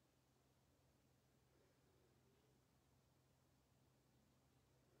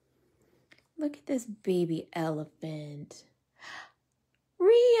 Look at this baby elephant.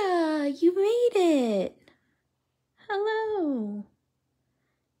 Rhea, you made it. Hello.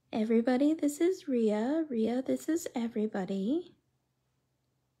 Everybody, this is Rhea. Rhea, this is everybody.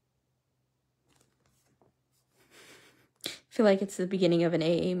 I feel like it's the beginning of an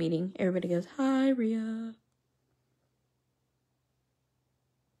AA meeting. Everybody goes, hi, Rhea.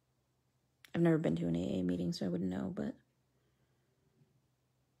 I've never been to an AA meeting, so I wouldn't know, but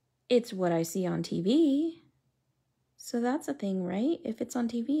it's what I see on TV. So that's a thing, right? If it's on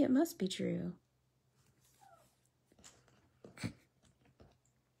TV, it must be true.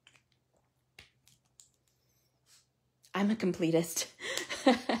 I'm a completist.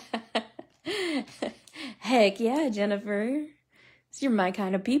 Heck yeah, Jennifer. You're my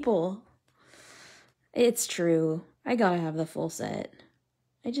kind of people. It's true. I gotta have the full set.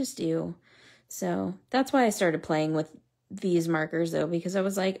 I just do. So that's why I started playing with these markers, though, because I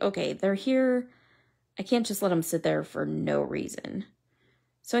was like, okay, they're here. I can't just let them sit there for no reason.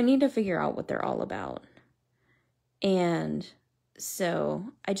 So I need to figure out what they're all about. And so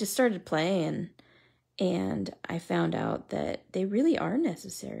I just started playing, and I found out that they really are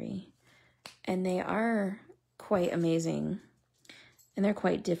necessary. And they are quite amazing. And they're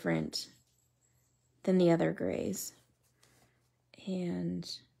quite different than the other grays. And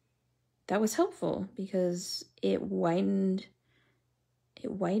that was helpful because it widened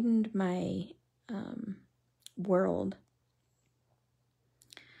my world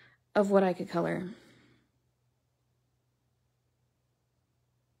of what I could color.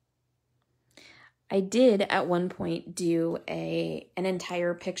 I did at one point do an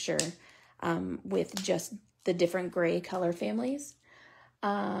entire picture with just the different gray color families.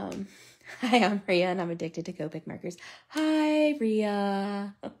 Hi, I'm Rhea and I'm addicted to Copic markers. Hi,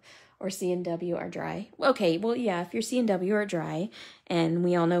 Rhea. Or C&W are dry. Okay, well, yeah, if your C&W are dry, and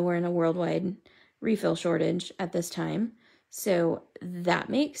we all know we're in a worldwide refill shortage at this time, so that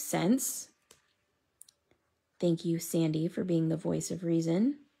makes sense. Thank you, Sandy, for being the voice of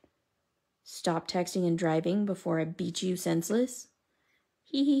reason. Stop texting and driving before I beat you senseless.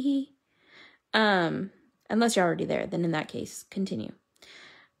 Hee hee hee. Unless you're already there, then in that case, continue.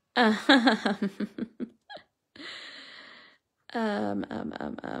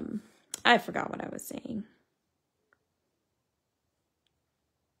 I forgot what I was saying.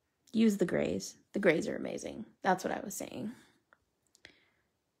 Use the grays. The grays are amazing. That's what I was saying.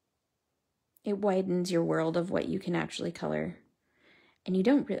 It widens your world of what you can actually color. And you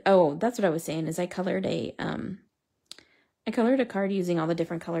don't really, oh, that's what I was saying, is I colored a card using all the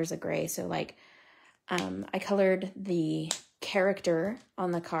different colors of gray. So like, I colored the character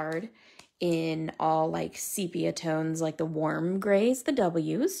on the card in all like sepia tones, like the warm grays, the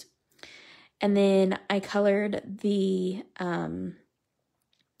W's. And then I colored the,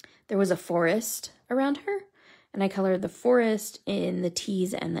 there was a forest around her, and I colored the forest in the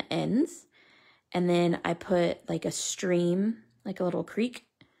T's and the N's. And then I put like a stream, like a little creek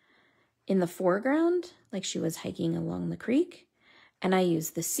in the foreground, like she was hiking along the creek. And I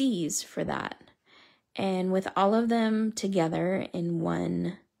used the C's for that. And with all of them together in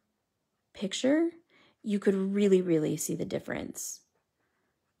one picture, you could really, really see the difference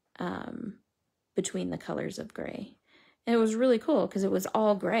between the colors of gray. And it was really cool because it was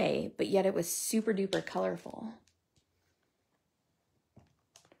all gray, but yet it was super duper colorful.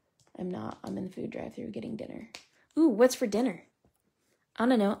 I'm in the food drive-thru getting dinner. Ooh, what's for dinner? I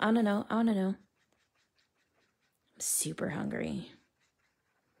don't know. I'm super hungry.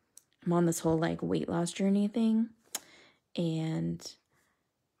 I'm on this whole like weight loss journey thing, and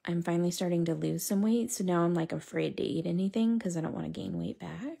I'm finally starting to lose some weight. So now I'm like afraid to eat anything because I don't want to gain weight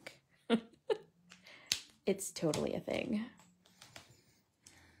back. It's totally a thing.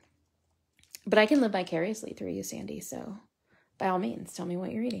 But I can live vicariously through you, Sandy. So by all means, tell me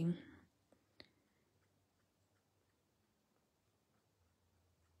what you're eating.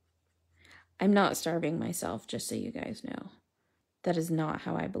 I'm not starving myself, just so you guys know. That is not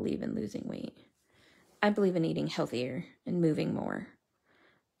how I believe in losing weight. I believe in eating healthier and moving more.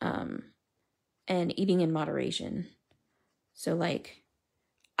 And eating in moderation. So like,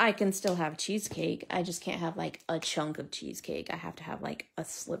 I can still have cheesecake. I just can't have like a chunk of cheesecake. I have to have like a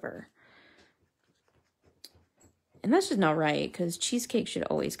sliver. And that's just not right, because cheesecake should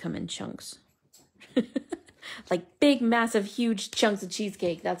always come in chunks. Like big, massive, huge chunks of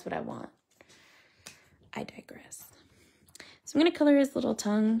cheesecake. That's what I want. I digress. So I'm going to color his little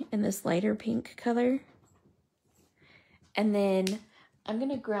tongue in this lighter pink color. And then I'm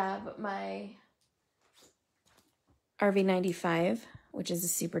going to grab my RV95, which is a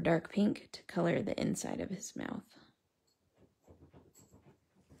super dark pink, to color the inside of his mouth.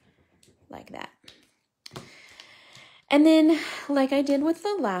 Like that. And then, like I did with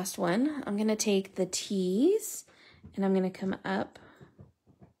the last one, I'm going to take the T's and I'm going to come up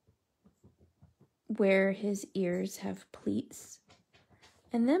where his ears have pleats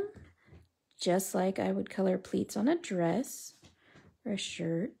in them, just like I would color pleats on a dress or a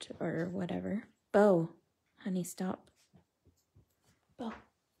shirt or whatever. Bo, honey, stop. Bo,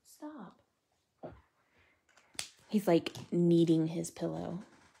 stop. He's like kneading his pillow.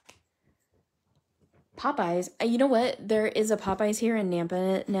 Popeyes. You know what? There is a Popeyes here in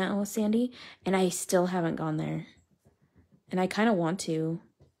Nampa now, Sandy, and I still haven't gone there. And I kind of want to,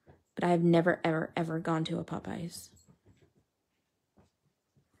 but I've never, ever, ever gone to a Popeyes.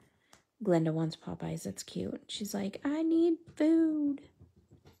 Glenda wants Popeyes. That's cute. She's like, I need food.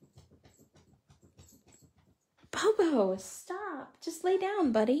 Bobo, stop. Just lay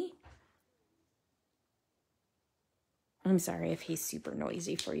down, buddy. I'm sorry if he's super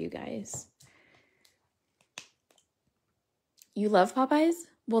noisy for you guys. You love Popeyes?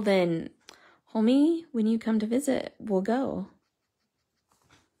 Well then, homie, when you come to visit, we'll go.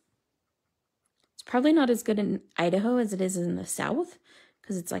 It's probably not as good in Idaho as it is in the South,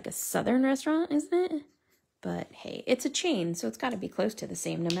 because it's like a Southern restaurant, isn't it? But hey, it's a chain, so it's got to be close to the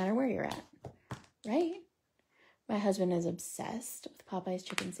same no matter where you're at, right? My husband is obsessed with Popeyes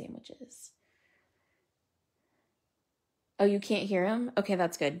chicken sandwiches. Oh, you can't hear him? Okay,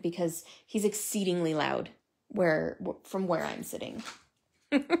 that's good, because he's exceedingly loud from where I'm sitting.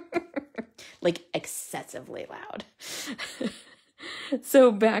 Like excessively loud. So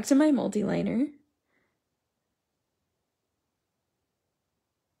back to my multi-liner.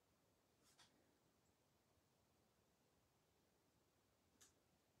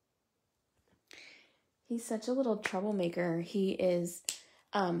 He's such a little troublemaker. He is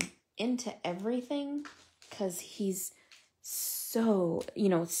into everything because he's so,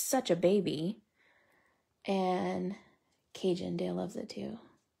 such a baby. And Cajun, Dale loves it too.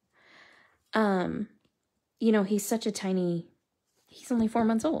 He's such a tiny, he's only 4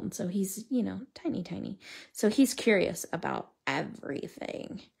 months old, so he's, tiny. So he's curious about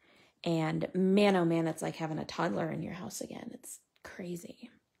everything. And man, oh man, it's like having a toddler in your house again. It's crazy.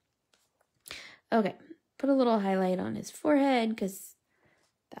 Okay, put a little highlight on his forehead because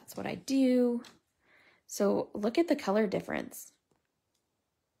that's what I do. So look at the color difference.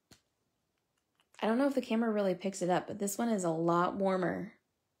 I don't know if the camera really picks it up, but this one is a lot warmer.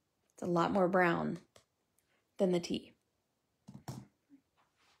 It's a lot more brown than the tea.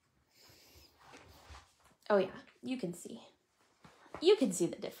 Oh yeah, you can see. You can see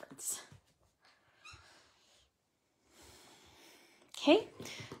the difference. Okay,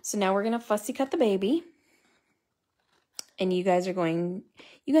 so now we're going to fussy cut the baby. And you guys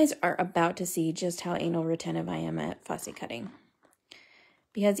are about to see just how anal retentive I am at fussy cutting.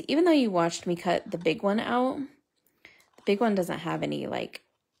 Because even though you watched me cut the big one out, the big one doesn't have any,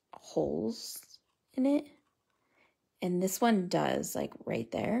 holes in it. And this one does,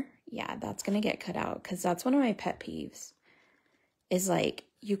 right there. Yeah, that's going to get cut out because that's one of my pet peeves. Is,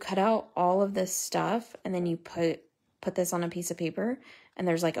 you cut out all of this stuff and then you put this on a piece of paper and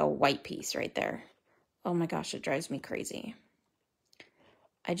there's, a white piece right there. Oh my gosh, it drives me crazy.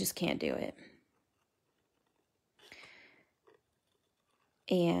 I just can't do it.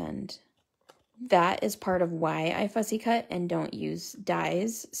 And that is part of why I fussy cut and don't use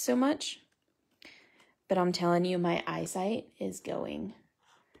dyes so much. But I'm telling you, my eyesight is going.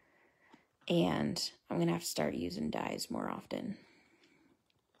 And I'm going to have to start using dyes more often.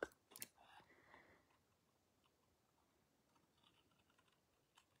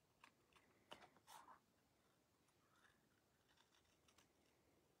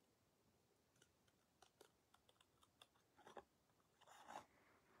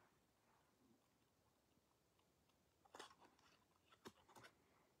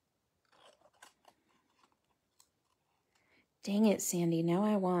 Dang it, Sandy. Now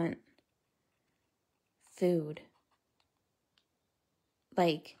I want food.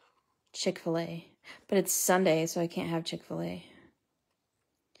 Like Chick-fil-A. But it's Sunday, so I can't have Chick-fil-A.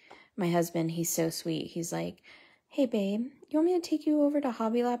 My husband, he's so sweet. He's like, hey babe, you want me to take you over to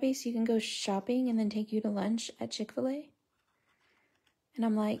Hobby Lobby so you can go shopping and then take you to lunch at Chick-fil-A? And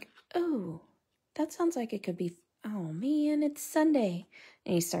I'm like, oh, that sounds like it could be, oh man, it's Sunday.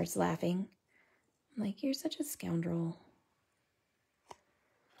 And he starts laughing. I'm like, you're such a scoundrel.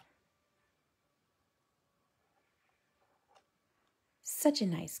 Such a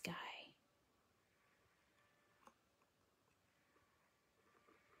nice guy.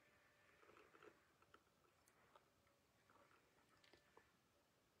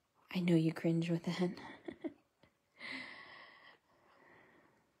 I know you cringe with that.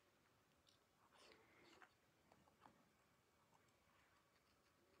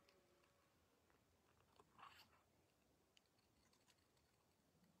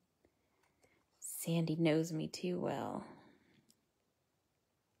 Sandy knows me too well.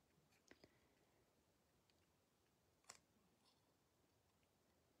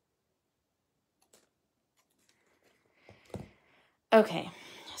 Okay,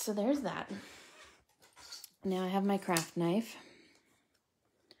 so there's that. Now I have my craft knife.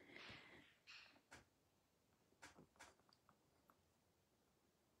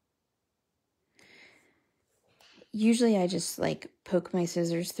 Usually I just like poke my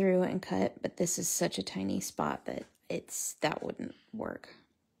scissors through and cut, but this is such a tiny spot that that wouldn't work.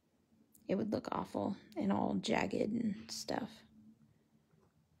 It would look awful and all jagged and stuff.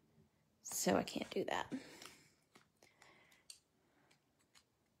 So I can't do that.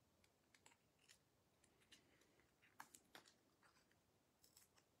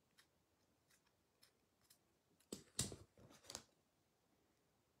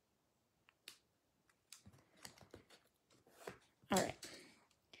 All right.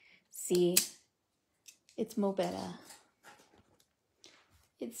 See, it's mo better.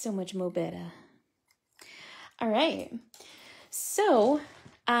 It's so much mo better. All right. So,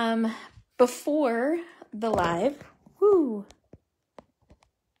 before the live, oops,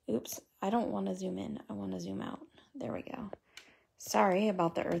 I don't want to zoom in. I want to zoom out. There we go. Sorry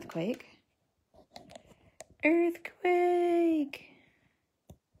about the earthquake. Earthquake.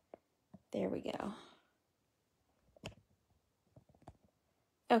 There we go.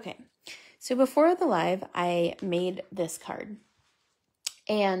 Okay, so before the live, I made this card.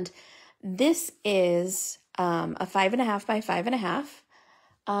 And this is a 5.5 by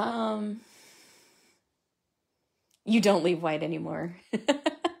 5.5. You don't leave white anymore.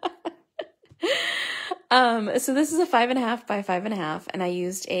 So this is a 5.5 by 5.5, and I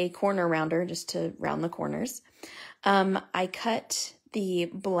used a corner rounder just to round the corners. I cut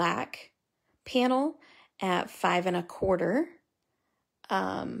the black panel at 5 1/4.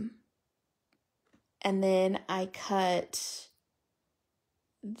 And then I cut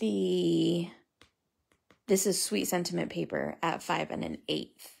this is Sweet Sentiment paper at 5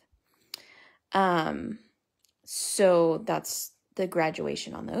 1/8. So that's the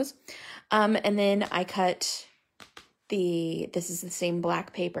graduation on those. And then I cut this is the same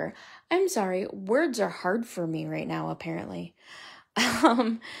black paper. I'm sorry, words are hard for me right now, apparently.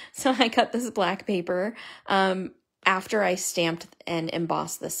 So I cut this black paper, after I stamped and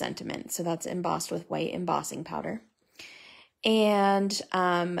embossed the sentiment. So that's embossed with white embossing powder. And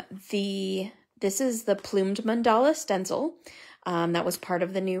this is the plumed mandala stencil. That was part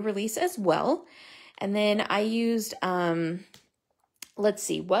of the new release as well. And then I used, let's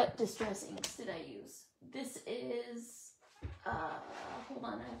see, what distress inks did I use? This is, hold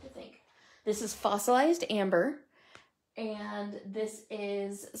on, I have to think. This is Fossilized Amber. And this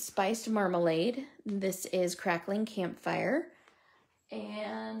is Spiced Marmalade. This is Crackling Campfire.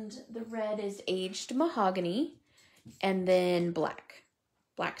 And the red is Aged Mahogany. And then black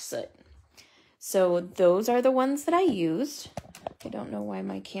soot. So those are the ones that I used. I don't know why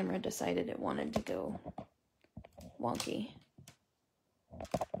my camera decided it wanted to go wonky.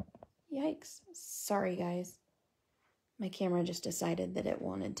 Yikes. Sorry, guys. My camera just decided that it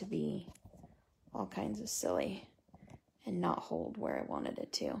wanted to be all kinds of silly and not hold where I wanted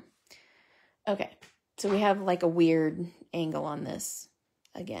it to. Okay, so we have like a weird angle on this.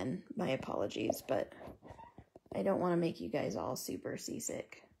 Again, my apologies, but I don't want to make you guys all super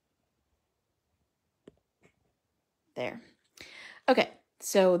seasick. There. Okay,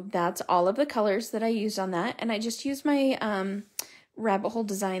 so that's all of the colors that I used on that, and I just used my Rabbit Hole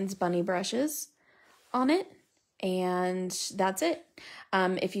Designs bunny brushes on it, and that's it.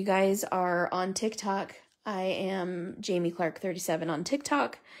 If you guys are on TikTok, I am Jammie Clark 37 on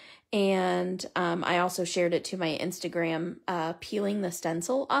TikTok, and I also shared it to my Instagram, peeling the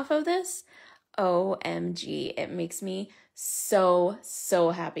stencil off of this. OMG, it makes me so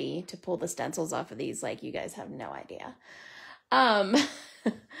happy to pull the stencils off of these, like you guys have no idea. I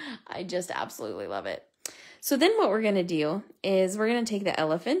just absolutely love it. So then what we're going to do is we're going to take the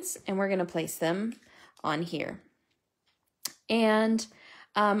elephants and we're going to place them on here. And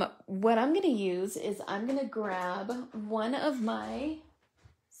what I'm going to use is I'm going to grab one of my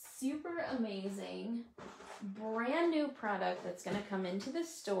super amazing brand new product that's going to come into the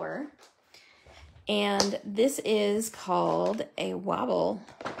store. And this is called a wobble,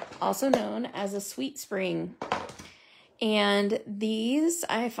 also known as a sweet spring. And these,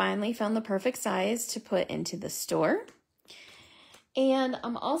 I finally found the perfect size to put into the store. And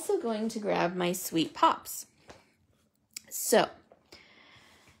I'm also going to grab my sweet pops. So,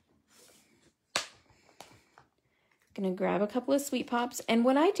 I'm going to grab a couple of sweet pops. And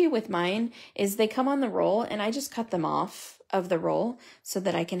what I do with mine is they come on the roll and I just cut them off of the roll so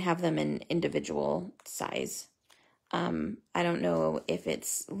that I can have them in individual size. I don't know if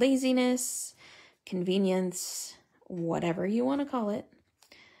it's laziness, convenience, whatever you want to call it,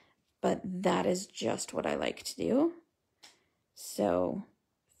 but that is just what I like to do. So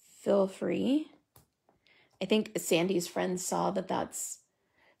feel free. I think Sandy's friends saw that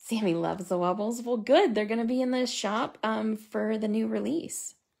Sammy loves the wobbles. Well, good. They're going to be in the shop for the new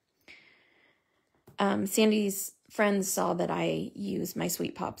release. Sandy's friends saw that I use my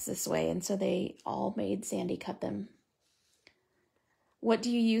sweet pops this way, and so they all made Sandy cut them. What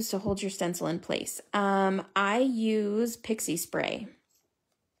do you use to hold your stencil in place? I use pixie spray.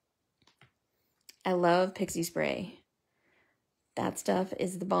 I love pixie spray. That stuff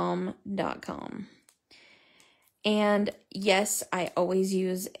is thebomb.com. And yes, I always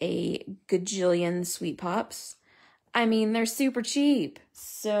use a gajillion sweet pops. I mean, they're super cheap.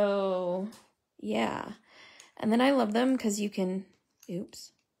 So, yeah. And then I love them because you can,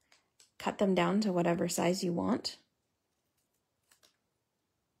 cut them down to whatever size you want.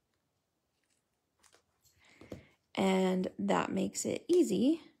 And that makes it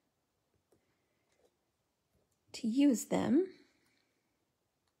easy to use them.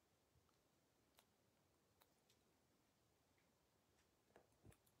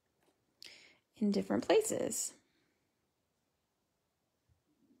 In different places.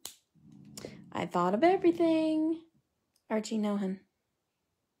 I thought of everything. Archie, no, hun.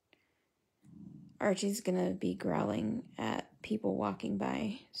 Archie's gonna be growling at people walking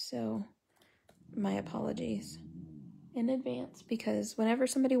by, so my apologies in advance, because whenever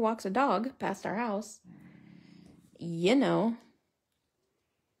somebody walks a dog past our house, you know,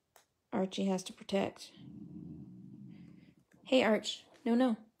 Archie has to protect. Hey, Arch. No,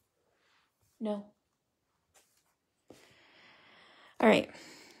 no. No. All right.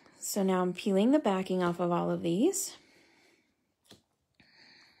 So now I'm peeling the backing off of all of these.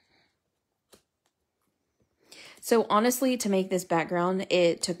 So honestly, to make this background,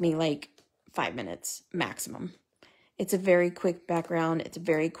 it took me like 5 minutes maximum. It's a very quick background. It's a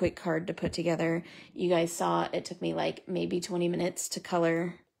very quick card to put together. You guys saw it took me like maybe 20 minutes to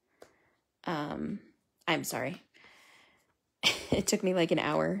color. I'm sorry. It took me like an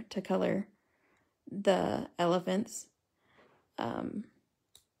hour to color the elephants. And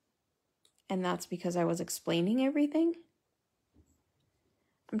that's because I was explaining everything.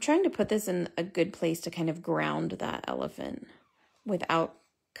 I'm trying to put this in a good place to kind of ground that elephant without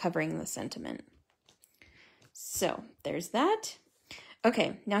covering the sentiment. So there's that.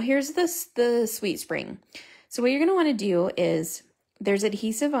 Okay, now here's the sweet spring. So what you're going to want to do is there's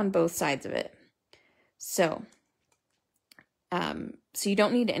adhesive on both sides of it. So you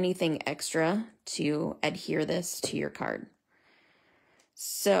don't need anything extra to adhere this to your card.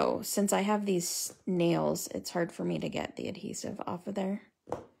 So since I have these nails, it's hard for me to get the adhesive off of there.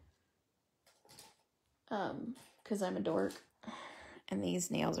 Because I'm a dork and these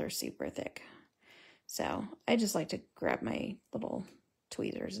nails are super thick. So I just like to grab my little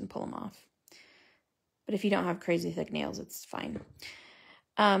tweezers and pull them off. But if you don't have crazy thick nails, it's fine.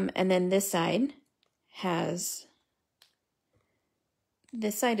 And then this side is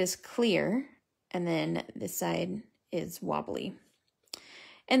clear, and then this side is wobbly.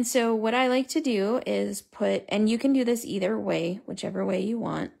 And so what I like to do is and you can do this either way, whichever way you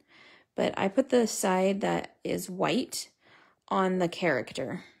want, but I put the side that is white on the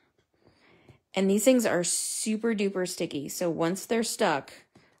character. And these things are super duper sticky. So once they're stuck,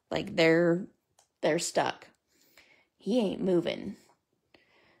 like they're stuck. He ain't moving.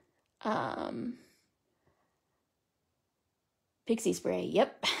 Pixie spray.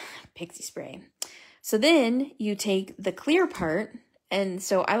 Yep. Pixie spray. So then you take the clear part. And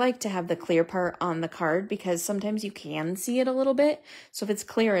so I like to have the clear part on the card because sometimes you can see it a little bit. So if it's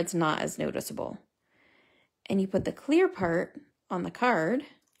clear, it's not as noticeable. And you put the clear part on the card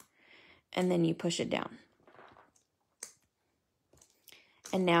and then you push it down.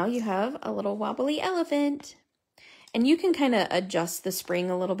 And now you have a little wobbly elephant. And you can kind of adjust the spring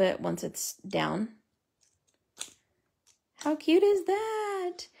a little bit once it's down. How cute is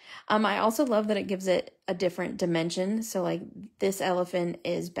that? I also love that it gives it a different dimension. So like this elephant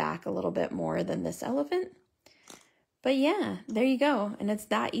is back a little bit more than this elephant. But yeah, there you go. And it's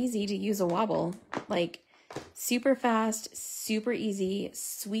that easy to use a wobble. Like super fast, super easy,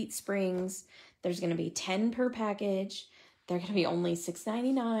 sweet springs. There's going to be 10 per package. They're going to be only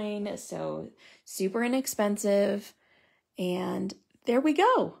 $6.99. So super inexpensive. And there we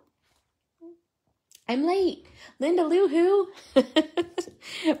go. I'm late. Linda Lou Who.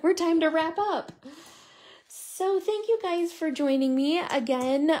 We're time to wrap up. So thank you guys for joining me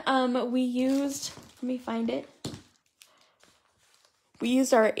again. We used, let me find it. We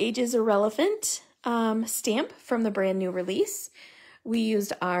used our Ages Irrelevant stamp from the brand new release. We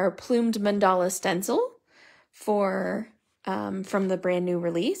used our plumed mandala stencil for from the brand new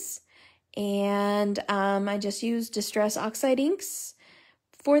release. And I just used Distress Oxide inks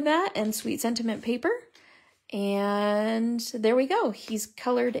for that and Sweet Sentiment paper. And there we go. He's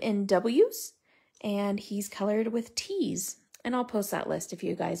colored in W's and he's colored with T's. And I'll post that list if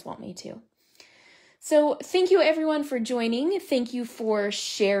you guys want me to. So thank you everyone for joining. Thank you for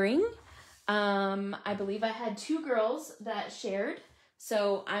sharing. I believe I had 2 girls that shared.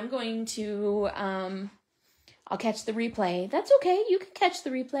 So I'm going to, I'll catch the replay. That's okay. You can catch the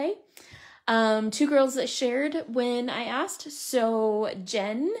replay. 2 girls that shared when I asked. So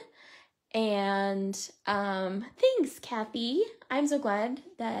Jen and thanks, Kathy. I'm so glad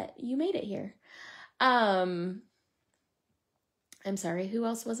that you made it here. I'm sorry, who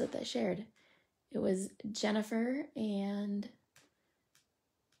else was it that shared? It was Jennifer and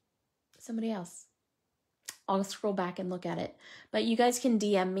somebody else. I'll scroll back and look at it. But you guys can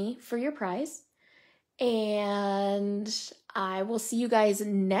DM me for your prize. And I will see you guys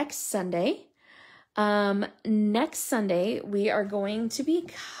next Sunday. Next Sunday, we are going to be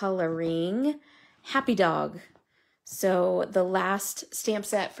coloring Happy Dog. So the last stamp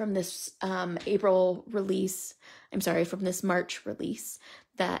set from this April release, from this March release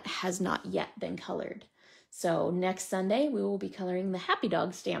that has not yet been colored. So next Sunday, we will be coloring the Happy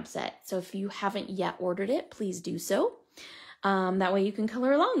Dog stamp set. So if you haven't yet ordered it, please do so. That way you can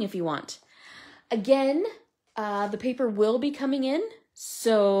color along if you want. Again, the paper will be coming in.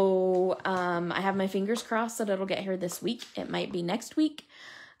 So I have my fingers crossed that it'll get here this week. It might be next week.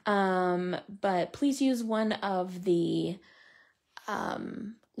 But please use one of the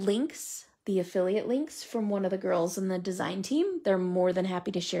links, the affiliate links from one of the girls in the design team. They're more than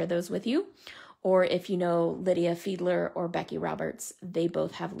happy to share those with you. Or if you know Lydia Fiedler or Becky Roberts, they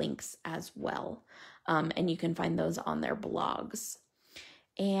both have links as well. And you can find those on their blogs.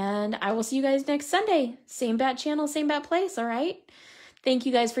 And I will see you guys next Sunday. Same bat channel, same bat place, all right? Thank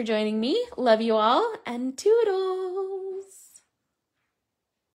you guys for joining me. Love you all, and toodles.